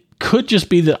 it could just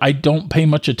be that I don't pay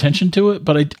much attention to it,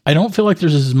 but I don't feel like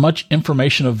there's as much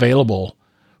information available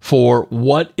for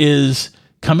what is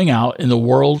coming out in the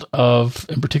world of,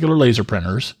 in particular, laser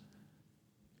printers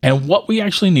and what we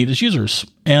actually need as users.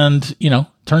 And,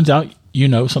 turns out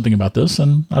something about this,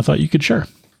 and I thought you could share.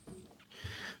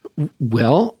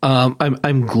 Well,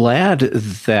 I'm glad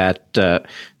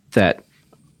that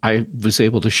I was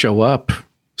able to show up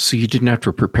so you didn't have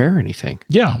to prepare anything.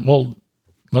 Yeah, well,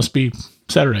 must be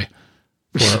Saturday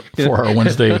for our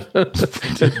Wednesday.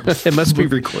 It must be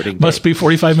recording. Must be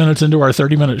 45 minutes into our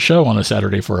 30-minute show on a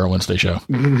Saturday for our Wednesday show.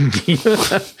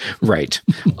 Right.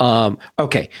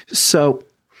 Okay. So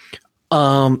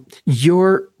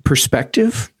your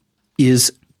perspective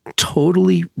is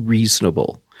totally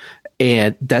reasonable.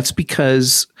 And that's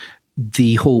because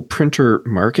the whole printer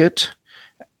market,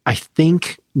 I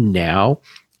think now,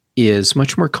 is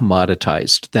much more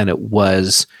commoditized than it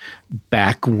was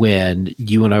back when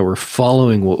you and I were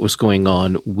following what was going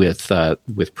on with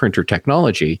printer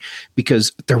technology,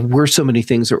 because there were so many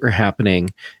things that were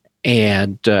happening,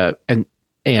 and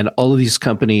all of these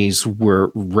companies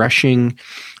were rushing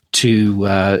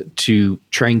to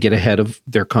try and get ahead of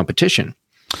their competition.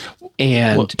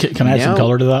 And can I add some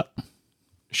color to that?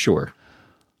 Sure.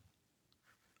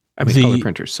 I mean, color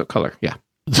printers, so color, yeah.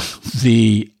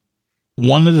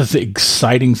 One of the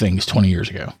exciting things 20 years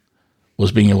ago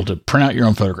was being able to print out your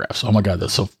own photographs. Oh my God,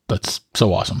 that's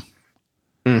so awesome.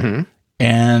 Mm-hmm.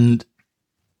 And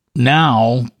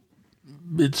now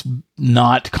it's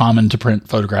not common to print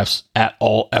photographs at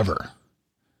all, ever.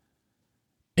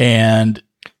 And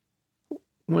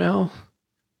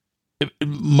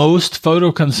most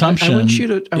photo consumption I want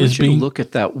you to look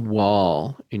at that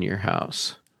wall in your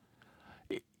house.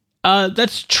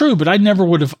 That's true, but I never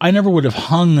would have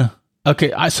hung.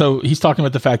 Okay, so he's talking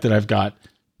about the fact that I've got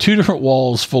two different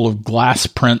walls full of glass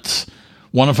prints,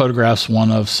 one of photographs,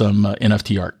 one of some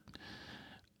NFT art.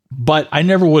 But I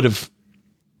never would have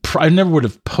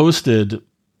posted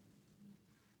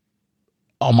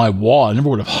on my wall. I never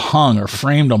would have hung or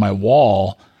framed on my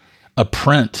wall a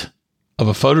print of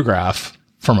a photograph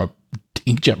from a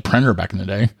inkjet printer back in the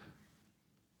day.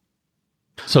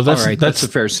 So that's a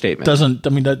fair statement.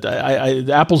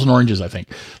 Apples and oranges, I think.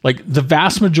 Like the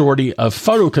vast majority of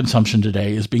photo consumption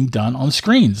today is being done on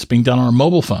screens. It's being done on our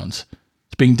mobile phones.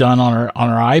 It's being done on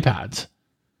our iPads.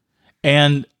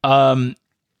 And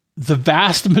the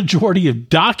vast majority of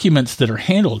documents that are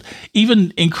handled,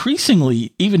 even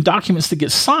increasingly, even documents that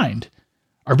get signed,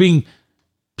 are being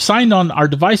signed on our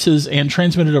devices and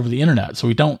transmitted over the internet. So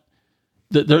we don't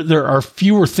there are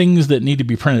fewer things that need to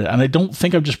be printed. And I don't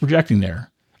think I'm just projecting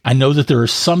there. I know that there are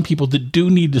some people that do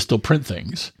need to still print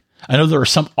things. I know there are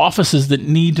some offices that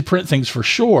need to print things for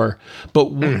sure, but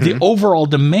the overall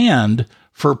demand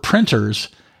for printers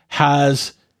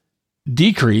has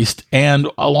decreased, and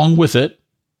along with it,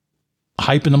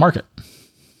 hype in the market.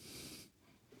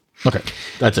 Okay,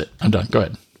 that's it. I'm done. Go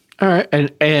ahead. All right,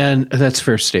 and that's a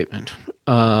fair statement.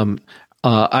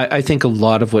 I think a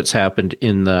lot of what's happened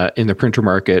in the printer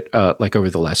market, like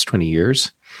over the last 20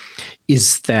 years,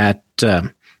 is that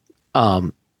the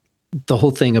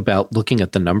whole thing about looking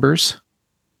at the numbers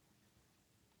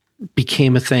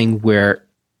became a thing where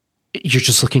you're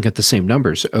just looking at the same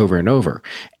numbers over and over,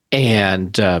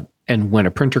 and when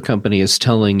a printer company is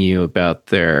telling you about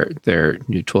their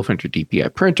new 1200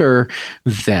 DPI printer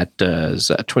that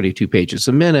does 22 pages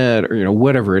a minute, or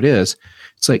whatever it is,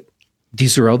 it's like,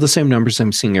 these are all the same numbers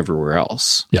I'm seeing everywhere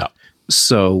else. Yeah.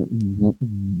 So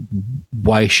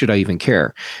why should I even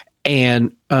care?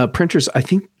 And printers, I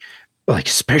think, like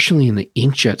especially in the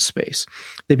inkjet space,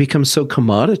 they become so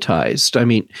commoditized. I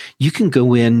mean, you can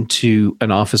go into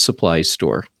an office supply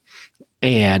store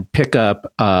and pick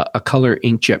up a color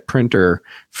inkjet printer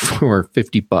for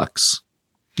 $50.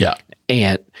 Yeah.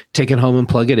 And take it home and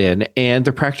plug it in, and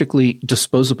they're practically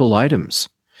disposable items.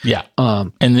 Yeah.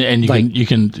 And you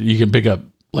can pick up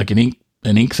like an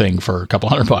ink thing for a couple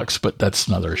 $100, but that's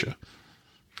another issue.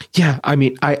 Yeah. I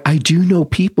mean, I do know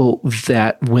people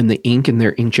that when the ink in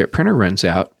their inkjet printer runs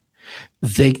out,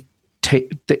 they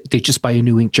just buy a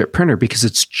new inkjet printer because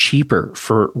it's cheaper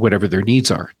for whatever their needs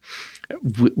are,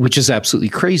 which is absolutely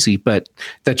crazy. But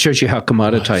that shows you how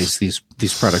commoditized these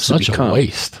products have become. Such a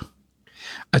waste.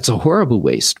 It's a horrible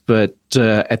waste, but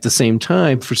at the same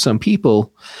time, for some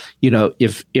people,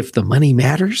 if the money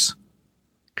matters,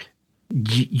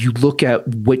 you look at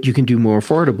what you can do more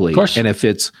affordably. And if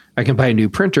it's, I can buy a new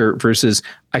printer versus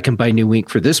I can buy new ink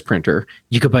for this printer,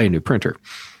 you could buy a new printer.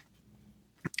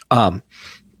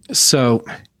 So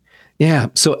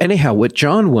anyhow, what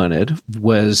John wanted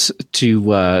was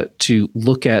to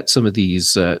look at some of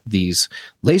these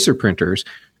laser printers,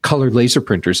 colored laser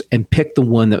printers, and pick the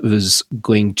one that was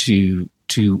going to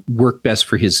work best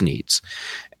for his needs.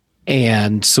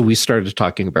 And so we started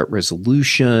talking about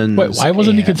resolution. Wait, why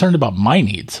wasn't he concerned about my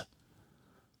needs?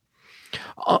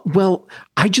 Well,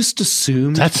 I just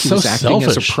assumed that's he was acting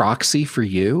selfish. as a proxy for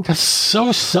you. That's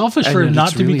so selfish for him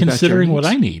not to be considering what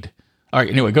I need. All right.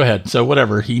 Anyway, go ahead. So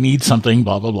whatever, he needs something,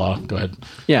 blah, blah, blah. Go ahead.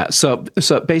 Yeah. So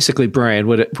basically, Brian,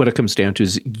 what it comes down to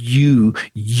is you,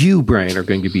 Brian, are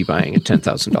going to be buying a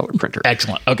 $10,000 printer.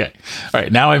 Excellent. Okay. All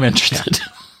right. Now I'm interested.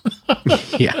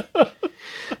 Yeah.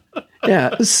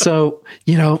 Yeah. So,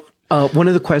 one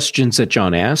of the questions that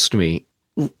John asked me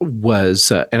was,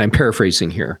 and I'm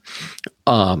paraphrasing here,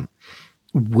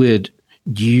 would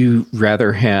you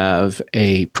rather have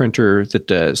a printer that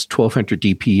does 1200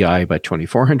 DPI by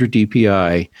 2400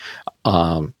 DPI,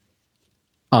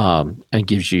 and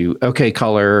gives you okay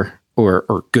color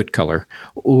or good color,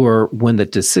 or one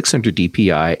that does 600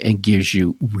 DPI and gives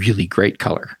you really great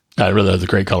color? I'd rather have the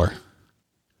great color.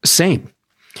 Same.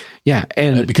 Yeah.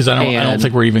 And because I don't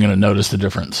think we're even going to notice the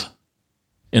difference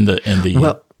in the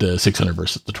 600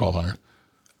 versus the 1200.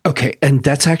 Okay. And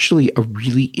that's actually a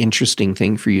really interesting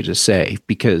thing for you to say,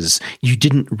 because you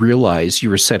didn't realize you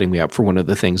were setting me up for one of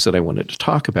the things that I wanted to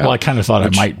talk about. Well, I kind of thought I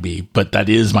might be, but that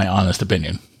is my honest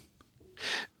opinion.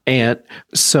 And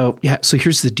so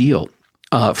here's the deal.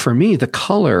 For me, the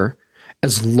color,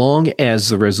 as long as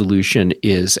the resolution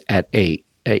is at a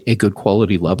good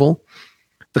quality level,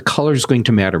 the color is going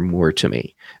to matter more to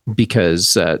me,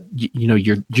 because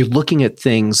you're looking at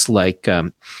things like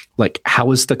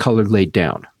how is the color laid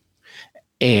down,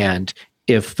 and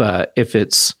if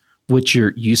it's what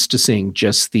you're used to seeing,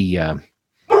 just the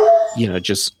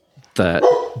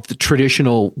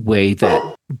traditional way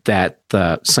that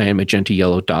the cyan, magenta,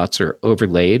 yellow dots are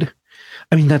overlaid,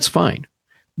 I mean, that's fine.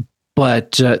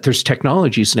 But there's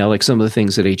technologies now, like some of the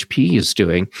things that HP is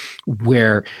doing,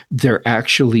 where they're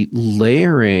actually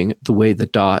layering the way the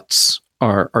dots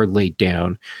are laid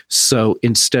down. So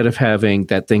instead of having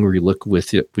that thing where you look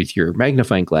with your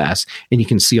magnifying glass and you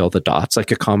can see all the dots like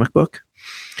a comic book,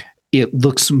 it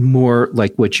looks more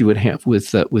like what you would have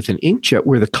with an inkjet,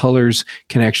 where the colors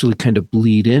can actually kind of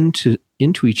bleed into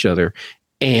each other,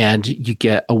 and you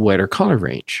get a wider color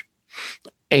range.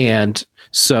 And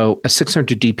so a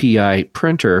 600 DPI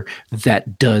printer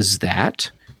that does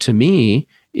that, to me,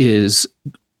 is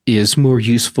more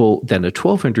useful than a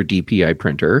 1200 DPI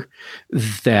printer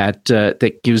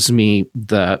that gives me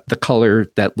the color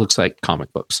that looks like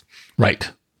comic books. Right.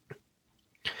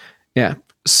 Yeah.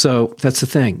 So that's the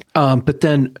thing. But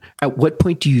then at what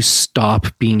point do you stop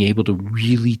being able to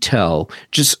really tell?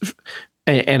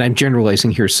 And I'm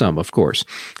generalizing here some, of course.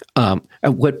 At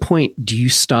what point do you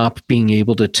stop being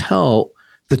able to tell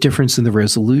the difference in the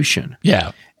resolution?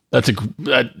 Yeah, that's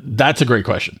a great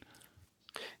question.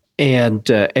 And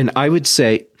I would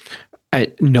say,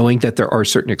 knowing that there are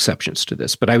certain exceptions to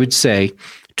this, but I would say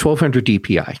 1200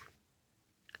 DPI.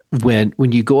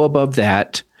 When you go above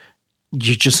that,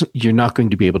 you're not going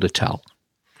to be able to tell.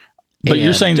 But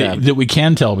you're saying that we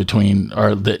can tell between,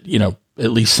 or that,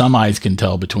 at least some eyes can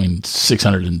tell between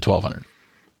 600 and 1200.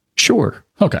 Sure.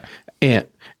 Okay.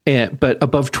 But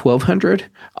above 1200,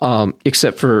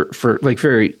 except for like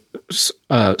very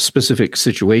specific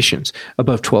situations,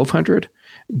 above 1200,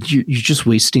 you're just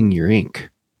wasting your ink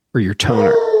or your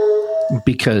toner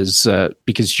because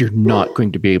you're not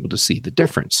going to be able to see the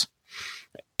difference.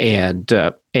 And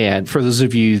for those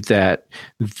of you that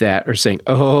are saying,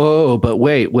 oh, but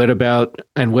wait, what about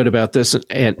this?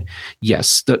 And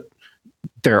yes,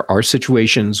 there are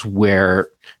situations where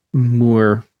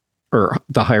more or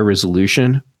the higher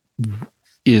resolution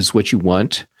is what you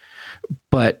want,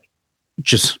 but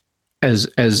just as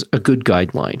a good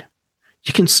guideline,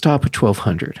 you can stop at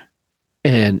 1200,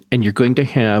 and you're going to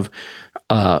have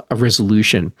a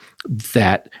resolution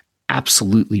that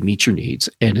absolutely meet your needs,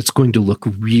 and it's going to look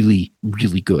really,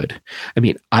 really good. I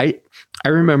mean, I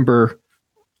remember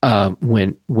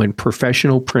when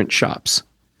professional print shops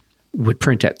would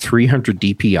print at 300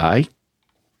 DPI,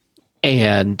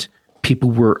 and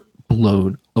people were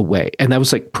blown away. And that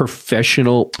was like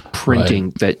professional printing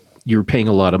that you're paying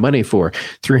a lot of money for.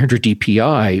 300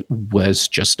 DPI was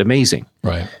just amazing.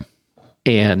 Right.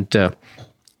 And I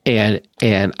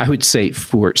would say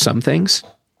for some things,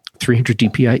 300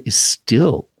 DPI is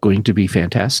still going to be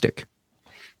fantastic.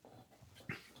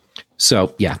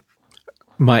 So yeah,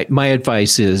 my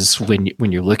advice is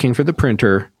when you're looking for the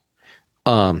printer,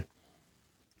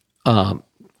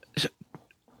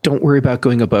 don't worry about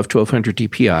going above 1200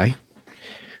 DPI,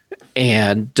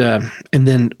 and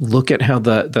then look at how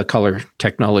the color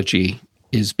technology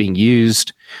is being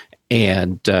used,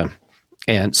 and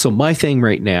so my thing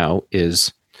right now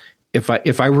is, if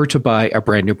I were to buy a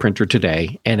brand new printer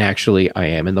today, and actually I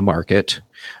am in the market,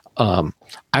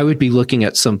 I would be looking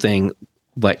at something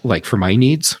like for my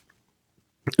needs,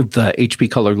 the HP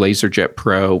Color LaserJet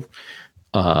Pro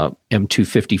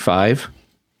M255.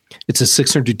 It's a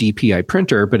 600 DPI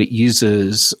printer, but it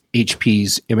uses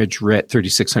HP's ImageRet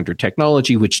 3600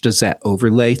 technology, which does that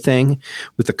overlay thing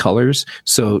with the colors.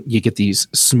 So you get these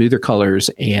smoother colors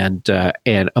and a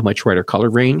much wider color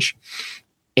range.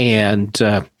 And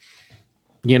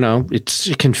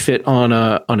it can fit on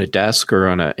a desk or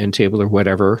on an end table or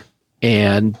whatever,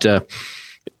 and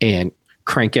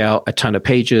crank out a ton of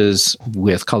pages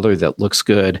with color that looks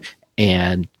good,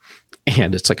 and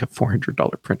it's like a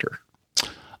 $400 printer.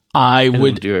 I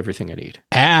would do everything I need.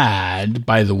 Add,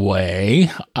 by the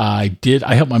way, I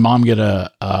helped my mom get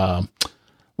a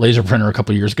laser printer a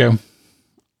couple of years ago,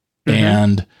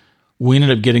 and we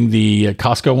ended up getting the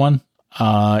Costco one.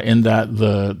 In that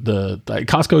the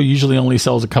Costco usually only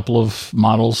sells a couple of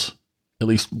models, at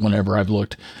least whenever I've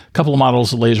looked, a couple of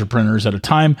models of laser printers at a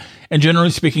time. And generally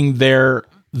speaking, they're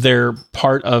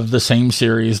part of the same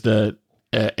series that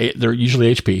they're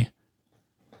usually HP,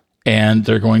 and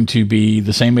they're going to be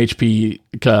the same HP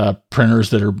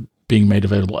printers that are being made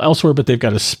available elsewhere, but they've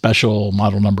got a special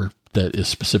model number that is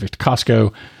specific to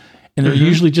Costco, and they're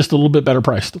usually just a little bit better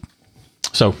priced.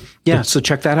 So yeah, so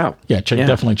check that out. Yeah,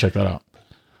 definitely check that out.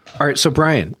 All right, so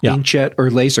Brian, inkjet or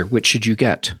laser, which should you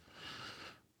get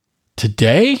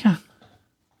today?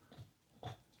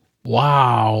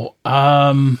 Wow.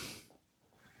 I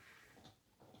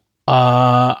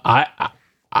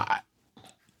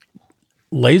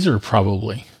laser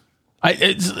probably.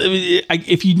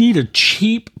 If you need a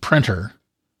cheap printer,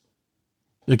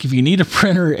 like if you need a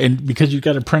printer and because you've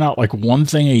got to print out like one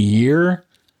thing a year,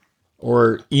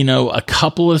 or, a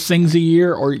couple of things a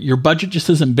year, or your budget just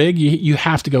isn't big, you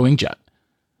have to go inkjet.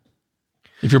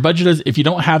 If you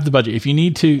don't have the budget, if you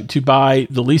need to buy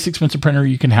the least expensive printer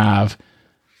you can have,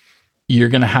 you're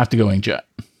going to have to go inkjet.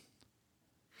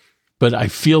 But I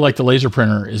feel like the laser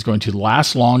printer is going to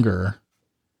last longer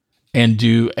and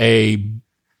do a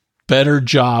better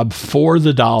job for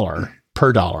the dollar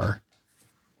per dollar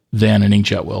than an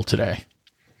inkjet will today.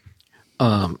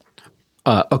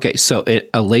 Okay, so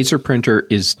a laser printer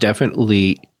is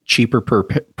definitely cheaper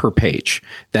per page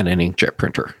than an inkjet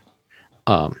printer,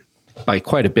 by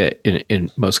quite a bit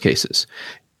in most cases.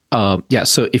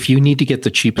 So if you need to get the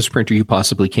cheapest printer you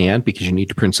possibly can because you need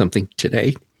to print something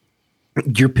today,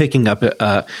 you're picking up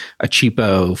a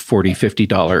cheapo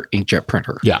 $40-$50 inkjet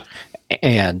printer. Yeah.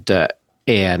 And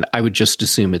I would just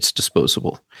assume it's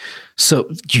disposable. So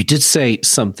you did say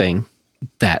something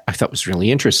that I thought was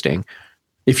really interesting.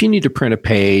 If you need to print a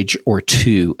page or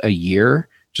two a year,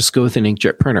 just go with an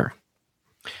inkjet printer.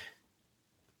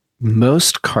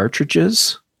 Most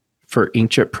cartridges for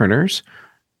inkjet printers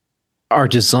are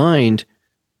designed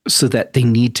so that they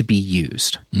need to be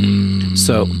used.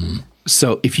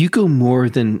 So if you go more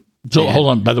than So hold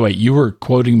on. By the way, you were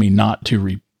quoting me not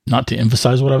to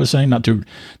emphasize what I was saying, not to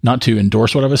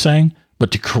endorse what I was saying,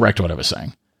 but to correct what I was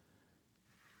saying.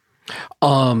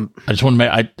 I just want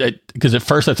to make because at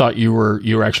first I thought you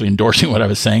were actually endorsing what I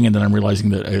was saying, and then I'm realizing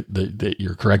that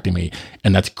you're correcting me,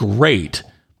 and that's great.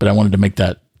 But I wanted to make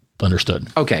that understood.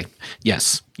 Okay.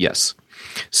 Yes.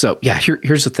 So yeah,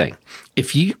 here's the thing.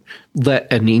 If you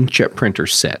let an inkjet printer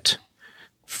sit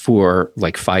for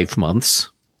like 5 months,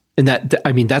 and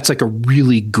that's like a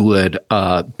really good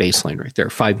baseline right there.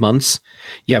 5 months,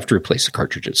 you have to replace the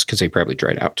cartridges because they probably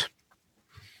dried out.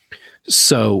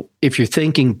 So if you're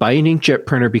thinking buy an inkjet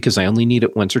printer because I only need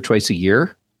it once or twice a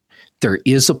year, there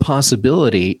is a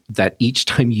possibility that each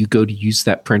time you go to use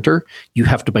that printer, you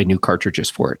have to buy new cartridges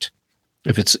for it.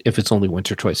 If it's only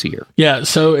once or twice a year. Yeah.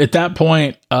 So at that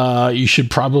point, you should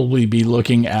probably be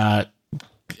looking at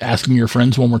asking your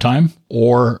friends one more time,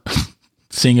 or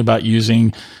seeing about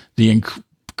using the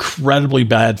incredibly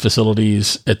bad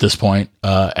facilities at this point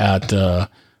for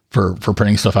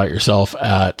printing stuff out yourself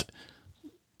at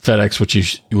FedEx, which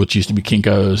used to be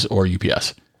Kinko's or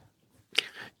UPS.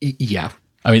 Yeah.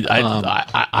 I mean,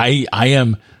 I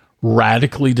am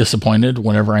radically disappointed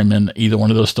whenever I'm in either one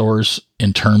of those stores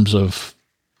in terms of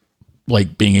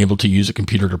like being able to use a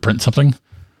computer to print something.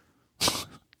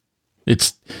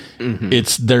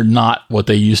 They're not what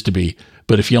they used to be.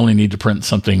 But if you only need to print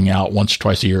something out once or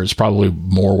twice a year, it's probably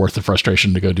more worth the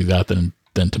frustration to go do that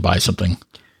than to buy something.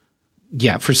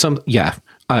 Yeah.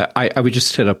 I would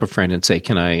just hit up a friend and say,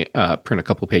 can I print a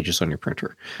couple pages on your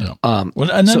printer? Yeah. But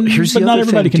not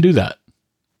everybody can do that.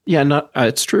 Yeah,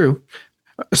 it's true.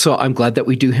 So I'm glad that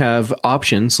we do have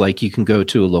options. Like you can go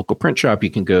to a local print shop,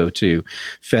 you can go to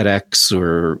FedEx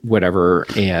or whatever,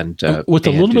 and with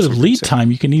a little bit of lead time,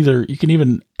 you can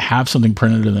even have something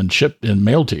printed and then shipped and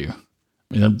mailed to you.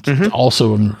 I mean, that's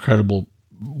also an incredible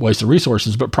waste of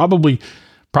resources, but probably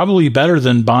better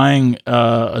than buying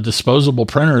a disposable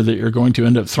printer that you're going to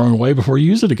end up throwing away before you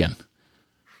use it again.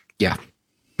 Yeah.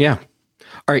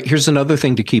 All right, here's another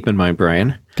thing to keep in mind,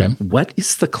 Brian. Okay. What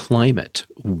is the climate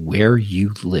where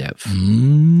you live?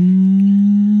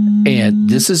 And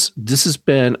this has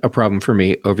been a problem for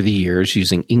me over the years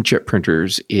using inkjet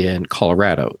printers in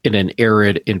Colorado in an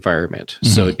arid environment.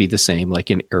 So it'd be the same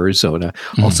like in Arizona.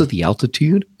 Also, the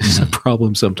altitude is a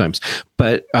problem sometimes.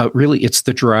 But really, it's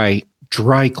the dry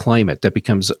climate that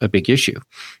becomes a big issue.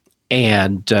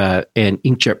 And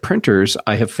inkjet printers,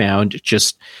 I have found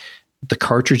just the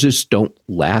cartridges don't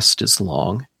last as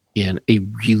long in a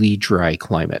really dry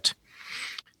climate.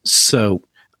 So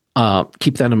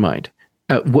keep that in mind.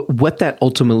 What that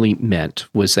ultimately meant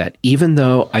was that even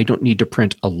though I don't need to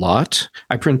print a lot,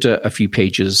 I print a few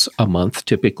pages a month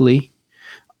typically.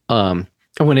 And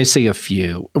when I say a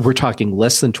few, we're talking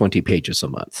less than 20 pages a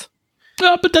month.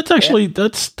 But that's actually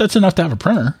that's enough to have a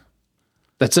printer.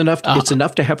 That's enough. It's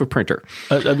enough to have a printer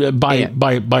by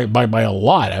a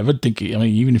lot. I would think. I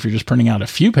mean, even if you're just printing out a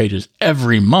few pages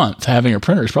every month, having a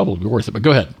printer is probably worth it. But go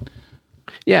ahead.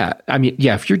 Yeah, I mean,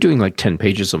 yeah. If you're doing like 10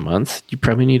 pages a month, you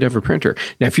probably need to have a printer.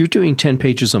 Now, if you're doing 10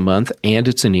 pages a month and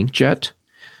it's an inkjet,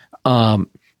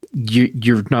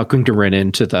 you're not going to run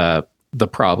into the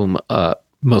problem.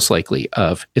 Most likely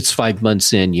of it's 5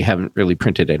 months in, you haven't really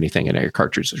printed anything and your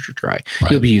cartridges are dry. Right.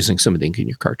 You'll be using some of the ink in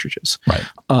your cartridges.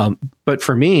 Right. But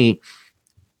for me,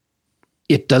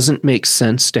 it doesn't make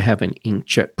sense to have an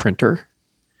inkjet printer.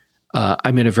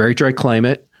 I'm in a very dry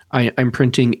climate. I'm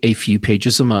printing a few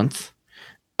pages a month.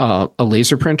 A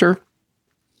laser printer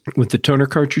with the toner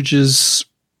cartridges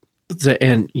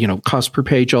and cost per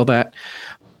page, all that.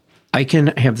 I can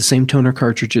have the same toner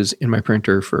cartridges in my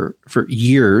printer for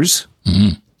years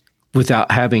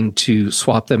without having to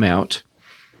swap them out.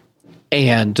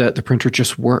 And the printer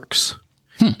just works.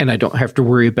 And I don't have to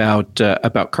worry about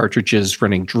cartridges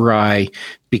running dry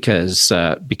because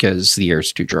the air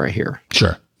is too dry here.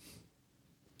 Sure.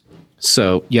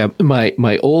 So yeah,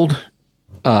 my old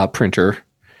printer,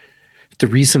 the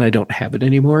reason I don't have it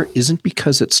anymore isn't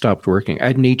because it stopped working. I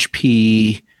had an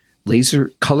HP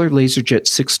Color LaserJet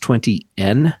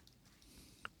 620N.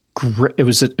 It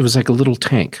was like a little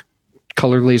tank,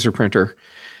 color laser printer.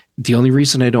 The only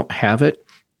reason I don't have it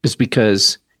is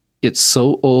because it's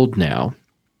so old now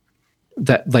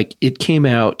that like it came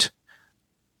out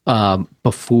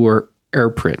before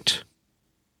AirPrint.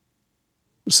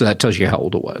 So that tells you how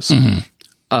old it was.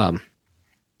 Mm-hmm.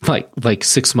 Like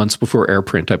 6 months before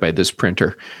AirPrint, I buy this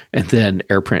printer, and then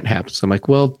AirPrint happens. I'm like,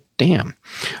 well, damn.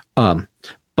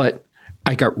 But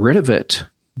I got rid of it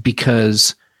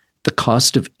because the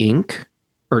cost of ink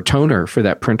or toner for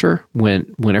that printer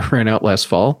when it ran out last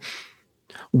fall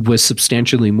was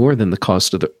substantially more than the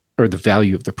cost of the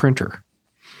value of the printer.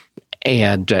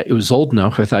 And it was old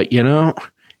enough. I thought,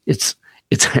 it's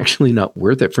actually not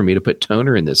worth it for me to put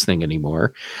toner in this thing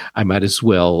anymore. I might as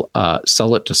well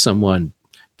sell it to someone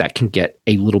that can get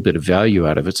a little bit of value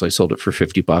out of it. So I sold it for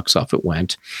 $50 off it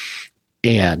went.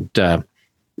 And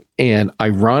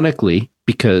ironically,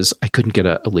 because I couldn't get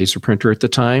a laser printer at the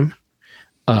time,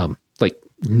 like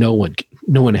no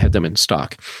one had them in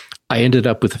stock. I ended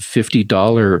up with a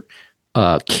 $50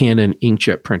 Canon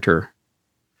inkjet printer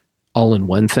all in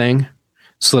one thing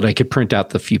so that I could print out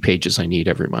the few pages I need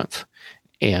every month.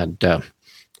 And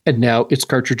now its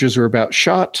cartridges are about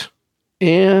shot.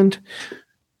 And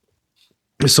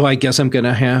so I guess I'm going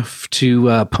to have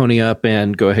to pony up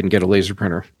and go ahead and get a laser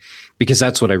printer because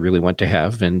that's what I really want to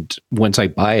have. And once I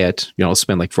buy it, I'll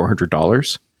spend like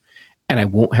 $400 and I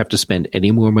won't have to spend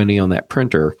any more money on that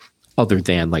printer other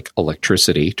than like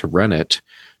electricity to run it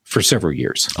for several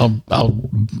years.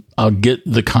 I'll get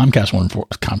the Comcast one for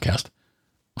Comcast.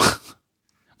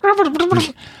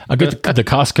 I'll get the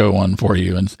Costco one for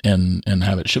you and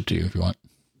have it shipped to you if you want.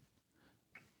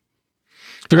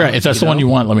 Figure out if that's the one you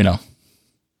want. Let me know.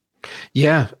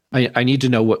 Yeah, I need to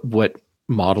know what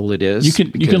model it is. You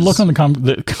can look on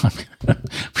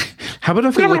the How about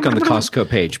if we look on the Costco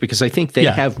page? Because I think they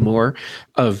have more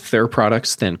of their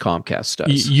products than Comcast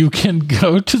does. You can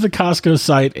go to the Costco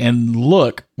site and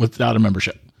look without a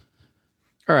membership.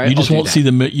 All right. You just won't see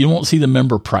the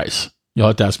member price. You'll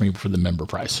have to ask me for the member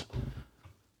price.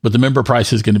 But the member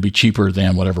price is going to be cheaper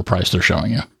than whatever price they're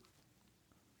showing you.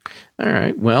 All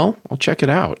right. Well, I'll check it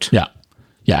out. Yeah.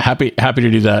 Yeah. Happy to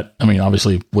do that. I mean,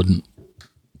 obviously wouldn't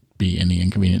be any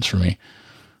inconvenience for me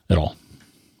at all.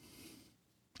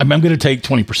 I'm going to take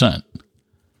 20%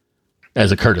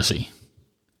 as a courtesy.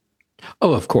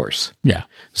 Oh, of course. Yeah.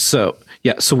 So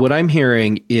what I'm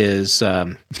hearing is it's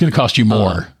going to cost you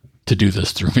more to do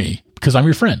this through me because I'm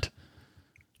your friend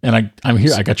and I'm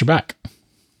here. I got your back.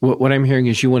 What I'm hearing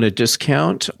is you want a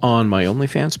discount on my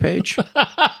OnlyFans page?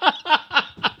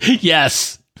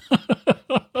 Yes.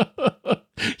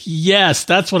 Yes,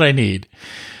 that's what I need.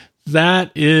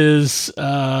 That is,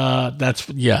 that's,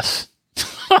 yes.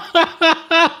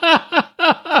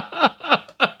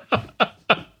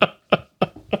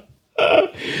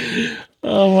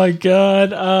 Oh my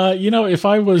God. If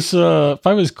I was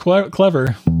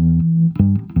clever,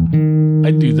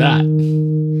 I'd do that.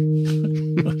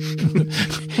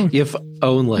 If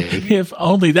only. If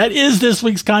only. That is this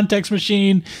week's Context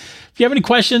Machine. If you have any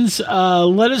questions,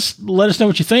 let us know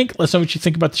what you think. Let us know what you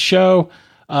think about the show.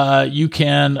 You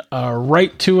can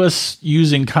write to us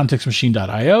using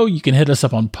contextmachine.io. You can hit us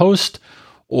up on Post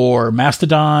or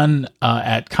Mastodon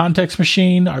at Context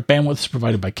Machine. Our bandwidth is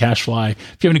provided by CacheFly.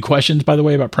 If you have any questions, by the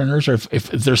way, about printers, or if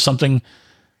there's something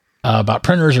about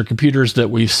printers or computers that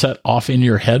we've set off in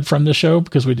your head from the show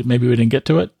because maybe we didn't get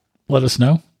to it, let us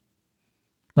know.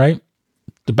 Right?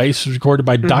 The bass was recorded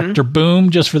by Dr. Boom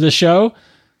just for this show.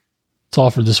 That's all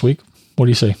for this week. What do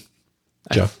you say,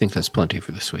 Joe? I think that's plenty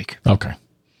for this week. Okay.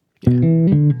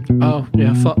 Oh,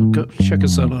 yeah. Go check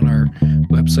us out on our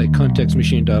website,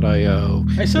 contextmachine.io.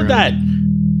 I said that.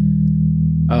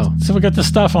 Oh. So we got the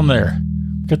stuff on there.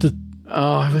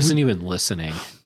 Oh, I wasn't even listening.